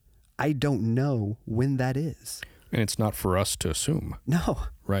call. I don't know when that is. And it's not for us to assume. No.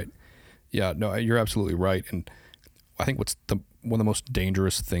 Right. Yeah, no, you're absolutely right. And I think one of the most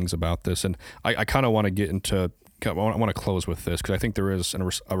dangerous things about this, and I kind of want to get into, I want to close with this, because I think there is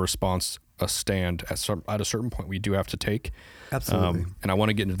a response, a stand at a certain point we do have to take. Absolutely. And I want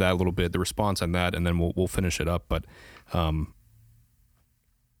to get into that a little bit, the response on that, and then we'll finish it up. But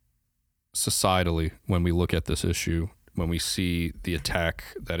societally, when we look at this issue, when we see the attack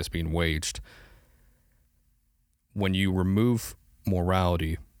that is being waged, when you remove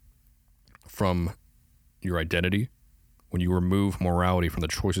morality from your identity, when you remove morality from the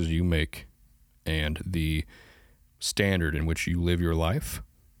choices you make and the standard in which you live your life,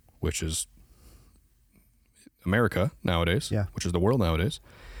 which is America nowadays, which is the world nowadays,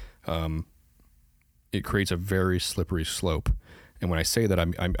 it creates a very slippery slope. And when I say that,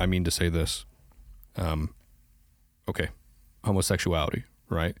 I mean to say this. Okay, homosexuality,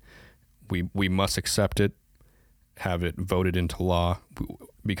 right? we must accept it, have it voted into law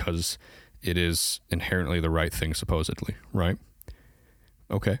because it is inherently the right thing, supposedly, right?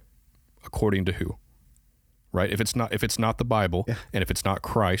 Okay. According to who? Right? If it's not the Bible, and if it's not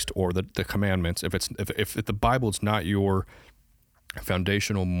Christ or the commandments, if the Bible is not your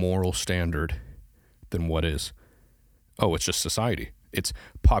foundational moral standard, then what is? Oh, it's just society. It's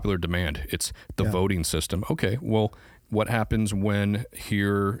popular demand. It's the voting system. Okay, well, what happens when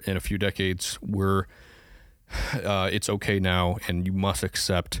here in a few decades it's okay now and you must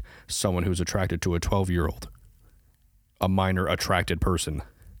accept someone who's attracted to a 12-year-old, a minor attracted person?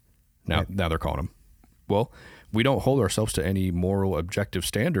 Now they're calling them. Well, we don't hold ourselves to any moral objective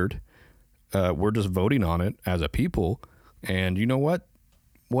standard. We're just voting on it as a people, and you know what?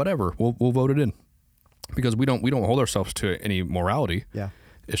 Whatever, we'll vote it in because we don't hold ourselves to any morality. Yeah,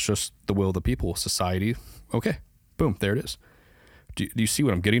 it's just the will of the people, society. Okay, boom, there it is. Do you see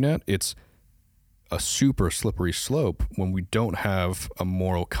what I'm getting at? It's a super slippery slope when we don't have a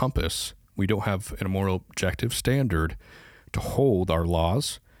moral compass. We don't have a moral objective standard to hold our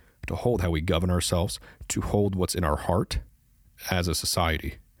laws, to hold how we govern ourselves, to hold what's in our heart as a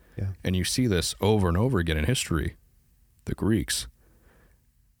society. Yeah. And you see this over and over again in history. The Greeks,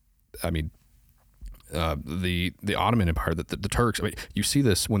 I mean, the Ottoman Empire, the Turks. I mean, you see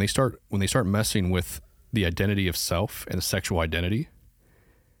this when they start messing with the identity of self and the sexual identity.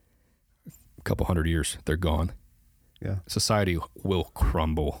 A couple hundred years, they're gone. Yeah. Society will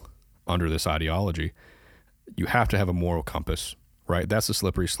crumble under this ideology. You have to have a moral compass, right? That's a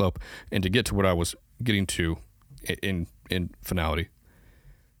slippery slope. And to get to what I was getting to in finality,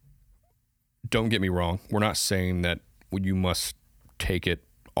 don't get me wrong. We're not saying that you must take it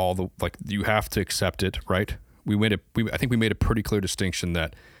you have to accept it, right? I think we made a pretty clear distinction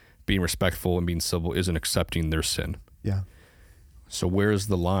that being respectful and being civil isn't accepting their sin. Yeah. So where's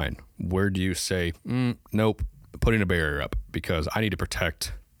the line? Where do you say, nope, putting a barrier up because I need to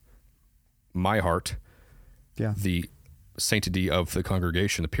protect my heart, the sanctity of the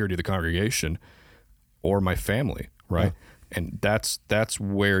congregation, the purity of the congregation, or my family, right? Yeah. And that's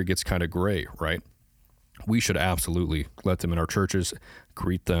where it gets kind of gray, right? We should absolutely let them in our churches,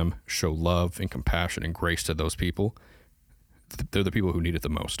 greet them, show love and compassion and grace to those people. They're the people who need it the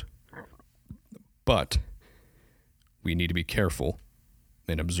most. But we need to be careful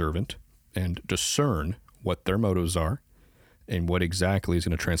and observant and discern what their motives are and what exactly is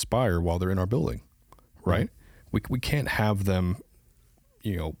going to transpire while they're in our building, right? We can't have them,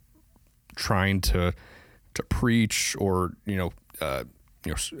 trying to preach or,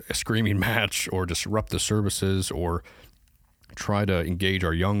 a screaming match or disrupt the services or try to engage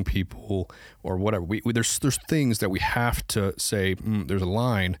our young people or whatever. There's things that we have to say, there's a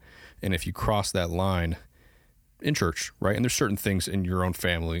line, and if you cross that line in church, right? And there's certain things in your own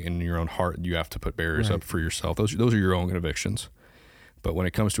family, in your own heart, you have to put barriers up for yourself. Those are your own convictions. But when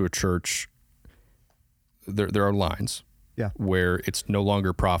it comes to a church, there are lines where it's no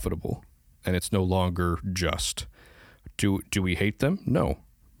longer profitable and it's no longer just. Do we hate them? No,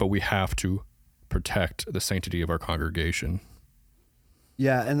 but we have to protect the sanctity of our congregation.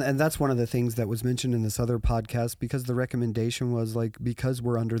 Yeah, and that's one of the things that was mentioned in this other podcast, because the recommendation was because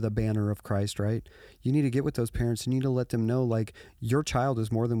we're under the banner of Christ, right? You need to get with those parents. You need to let them know your child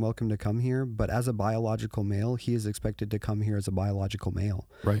is more than welcome to come here, but as a biological male, he is expected to come here as a biological male.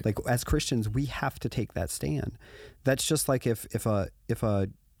 Right. As Christians, we have to take that stand. That's just like if a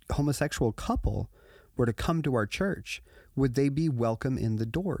homosexual couple were to come to our church, would they be welcome in the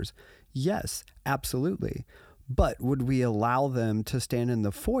doors? Yes, absolutely. But would we allow them to stand in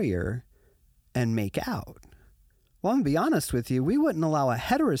the foyer and make out? Well, I'm going to be honest with you. We wouldn't allow a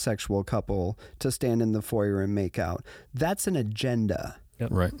heterosexual couple to stand in the foyer and make out. That's an agenda. Yep.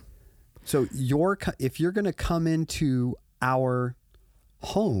 Right. So if you're going to come into our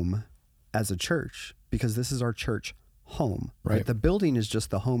home as a church, because this is our church home, right? The building is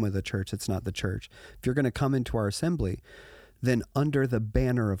just the home of the church. It's not the church. If you're going to come into our assembly, then under the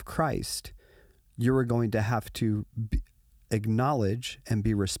banner of Christ, you are going to have to acknowledge and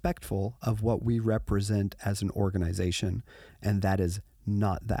be respectful of what we represent as an organization. And that is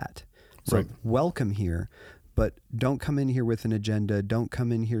not that. So welcome here, but don't come in here with an agenda. Don't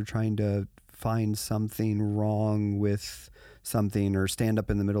come in here trying to find something wrong with something or stand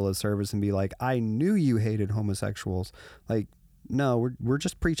up in the middle of service and be like, I knew you hated homosexuals. No, we're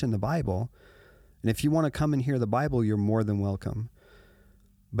just preaching the Bible. And if you want to come and hear the Bible, you're more than welcome.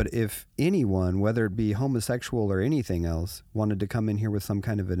 But if anyone, whether it be homosexual or anything else, wanted to come in here with some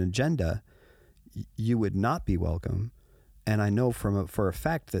kind of an agenda, you would not be welcome. And I know for a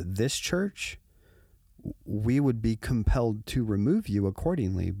fact that this church we would be compelled to remove you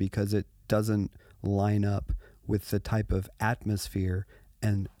accordingly because it doesn't line up with the type of atmosphere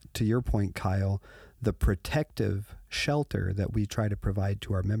and, to your point, Kyle, the protective shelter that we try to provide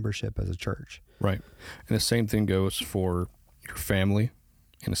to our membership as a church. Right. And the same thing goes for your family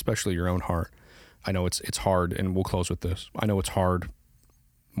and especially your own heart. I know it's hard, and we'll close with this. I know it's hard.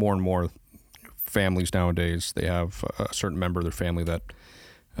 More and more families nowadays, they have a certain member of their family that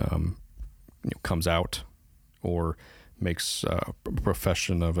comes out or makes a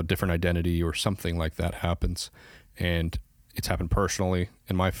profession of a different identity or something like that happens. And it's happened personally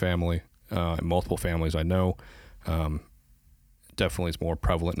in my family, in multiple families I know. Definitely it's more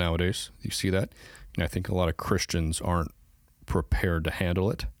prevalent nowadays. You see that. And I think a lot of Christians aren't prepared to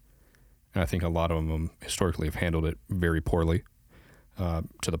handle it. And I think a lot of them historically have handled it very poorly,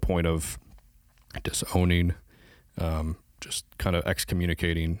 to the point of disowning, just kind of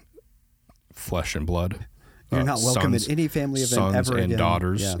excommunicating flesh and blood. You're not welcome at any family event sons ever and again.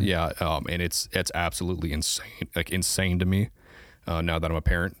 daughters. Yeah. And it's absolutely insane to me. Now that I'm a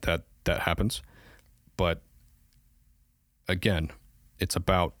parent, that happens. But again, it's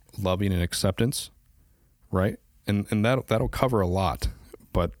about loving and acceptance, right? And that'll cover a lot.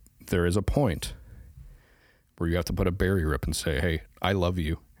 But there is a point where you have to put a barrier up and say, hey, I love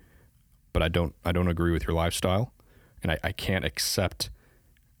you, but I don't agree with your lifestyle, and I can't accept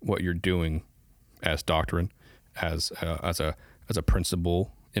what you're doing as doctrine, as a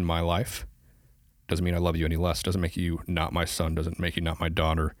principle in my life. Doesn't mean I love you any less. Doesn't make you not my son. Doesn't make you not my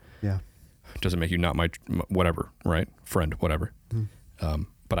daughter. Yeah. Doesn't make you not my whatever, right? Friend, whatever.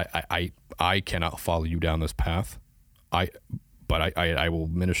 But I cannot follow you down this path. But I will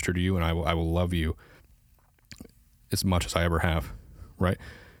minister to you, and I will love you as much as I ever have, right?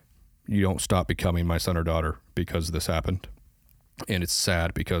 You don't stop becoming my son or daughter because this happened. And it's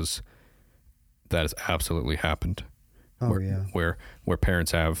sad because that has absolutely happened. Oh, where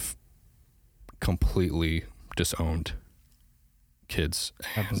parents have completely disowned kids.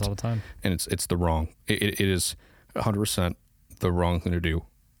 Happens all the time. And it's the wrong. It is 100% the wrong thing to do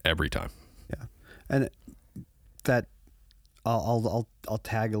every time. Yeah. And that I'll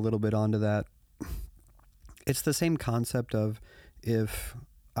tag a little bit onto that. It's the same concept of if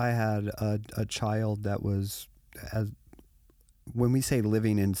I had a child that was, when we say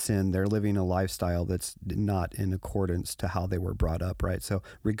living in sin, they're living a lifestyle that's not in accordance to how they were brought up, right? So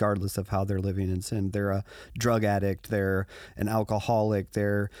regardless of how they're living in sin, they're a drug addict, they're an alcoholic,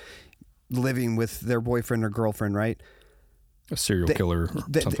 they're living with their boyfriend or girlfriend, right? A serial killer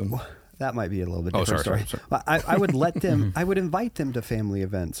or something. That might be a little bit different story. Sorry. I would let them, I would invite them to family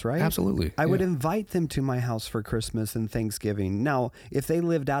events, right? Absolutely. I would invite them to my house for Christmas and Thanksgiving. Now, if they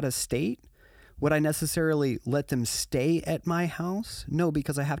lived out of state, would I necessarily let them stay at my house? No,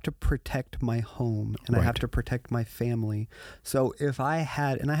 because I have to protect my home and I have to protect my family. So if I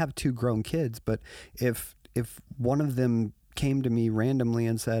had, and I have 2 grown kids, but if one of them came to me randomly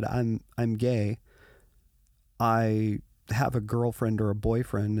and said, I'm gay, I have a girlfriend or a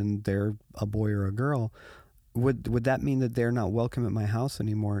boyfriend and they're a boy or a girl, would that mean that they're not welcome at my house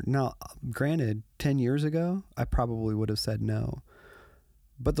anymore? Now, granted, 10 years ago, I probably would have said no.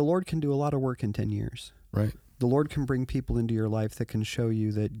 But the Lord can do a lot of work in 10 years. Right. The Lord can bring people into your life that can show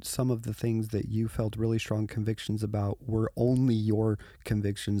you that some of the things that you felt really strong convictions about were only your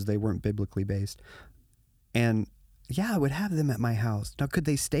convictions. They weren't biblically based. And yeah, I would have them at my house. Now, could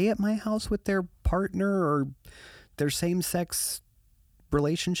they stay at my house with their partner or their same-sex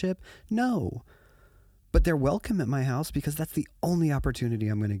relationship? No. But they're welcome at my house because that's the only opportunity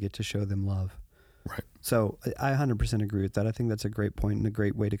I'm going to get to show them love. Right. So I 100% agree with that. I think that's a great point and a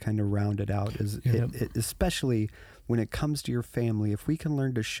great way to kind of round it out, is especially when it comes to your family. If we can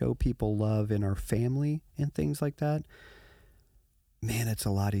learn to show people love in our family and things like that, man, it's a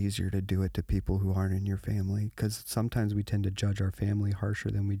lot easier to do it to people who aren't in your family, because sometimes we tend to judge our family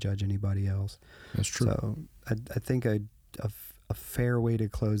harsher than we judge anybody else. That's true. So I think a fair way to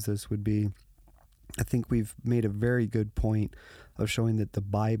close this would be, I think we've made a very good point of showing that the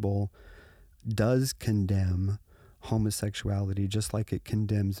Bible does condemn homosexuality just like it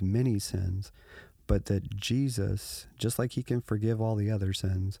condemns many sins, but that Jesus, just like he can forgive all the other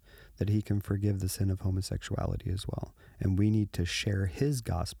sins, that he can forgive the sin of homosexuality as well. And we need to share his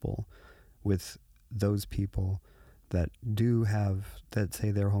gospel with those people that that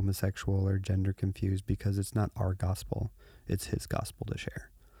say they're homosexual or gender confused, because it's not our gospel, it's his gospel to share.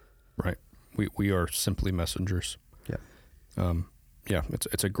 Right. We are simply messengers. Yeah. Yeah,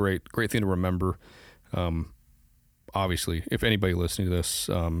 it's a great thing to remember. Obviously, if anybody listening to this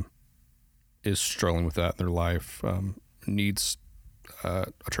is struggling with that in their life, needs a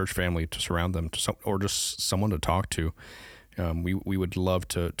church family to surround them, or just someone to talk to. We would love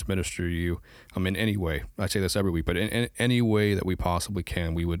to minister to you in any way. I say this every week, but in any way that we possibly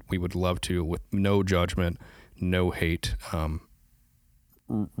can, we would love to, with no judgment, no hate,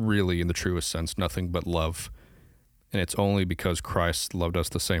 really in the truest sense, nothing but love. And it's only because Christ loved us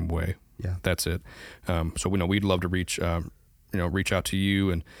the same way. Yeah, that's it. So we'd love to reach out to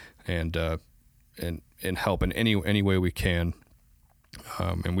you and help in any way we can.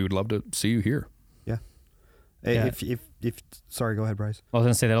 And we would love to see you here. Yeah. If sorry, go ahead, Brice. I was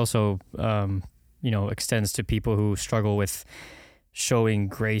going to say that also, extends to people who struggle with showing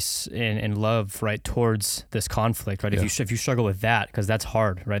grace and love, right, towards this conflict, right? Yeah. If you struggle with that, because that's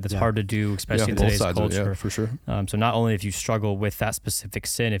hard, right? That's hard to do, especially in both today's sides culture. of it, yeah, for sure. So not only if you struggle with that specific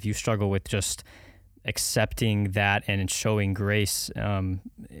sin, if you struggle with just accepting that and showing grace, we'd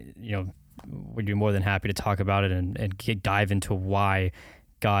be more than happy to talk about it and dive into why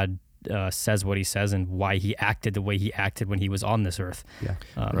God says what he says and why he acted the way he acted when he was on this earth. Yeah.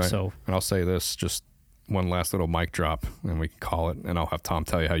 Right. So, and I'll say this, just one last little mic drop, and we can call it, and I'll have Tom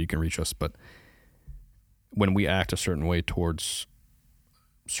tell you how you can reach us. But when we act a certain way towards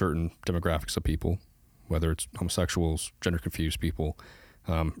certain demographics of people, whether it's homosexuals, gender confused people,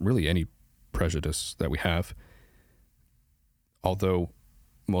 really any prejudice that we have, although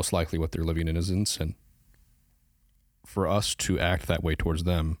most likely what they're living in is in sin, for us to act that way towards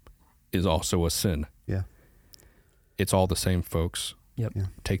them is also a sin. Yeah. It's all the same, folks. Yep. Yeah.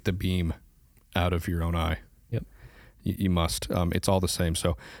 Take the beam out of your own eye. Yep. You must. It's all the same.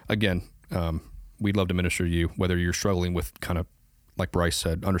 So again, we'd love to minister to you, whether you're struggling with kind of, like Brice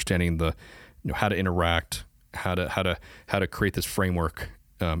said, understanding the, how to interact, how to create this framework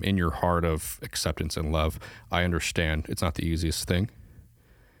in your heart of acceptance and love. I understand it's not the easiest thing,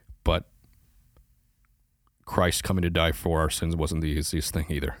 but Christ coming to die for our sins wasn't the easiest thing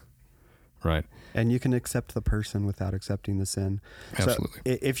either. Right. And you can accept the person without accepting the sin. Absolutely.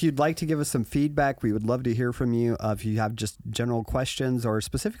 So if you'd like to give us some feedback, we would love to hear from you. If you have just general questions or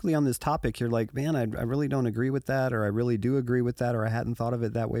specifically on this topic, you're like, man, I really don't agree with that, or I really do agree with that, or I hadn't thought of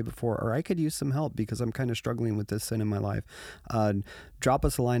it that way before, or I could use some help because I'm kind of struggling with this sin in my life. Drop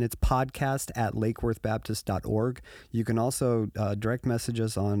us a line. It's podcast@lakeworthbaptist.org. You can also direct message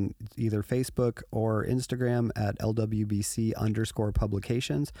us on either Facebook or Instagram at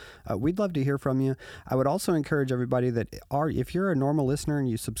LWBC_publications. We'd love to hear from you. I would also encourage everybody that if you're a normal listener and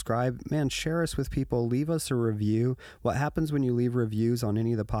you subscribe, man, share us with people, leave us a review. What happens when you leave reviews on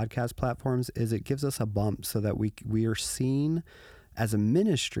any of the podcast platforms is it gives us a bump so that we are seen as a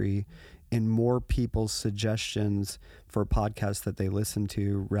ministry in more people's suggestions for podcasts that they listen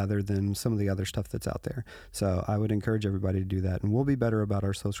to rather than some of the other stuff that's out there. So I would encourage everybody to do that, and we'll be better about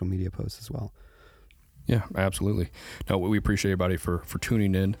our social media posts as well. Yeah, absolutely. No, we appreciate everybody for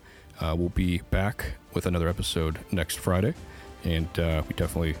tuning in. We'll be back with another episode next Friday, and we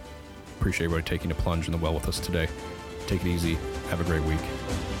definitely appreciate everybody taking a plunge in the well with us today. Take it easy. Have a great week.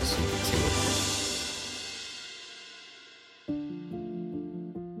 See you later.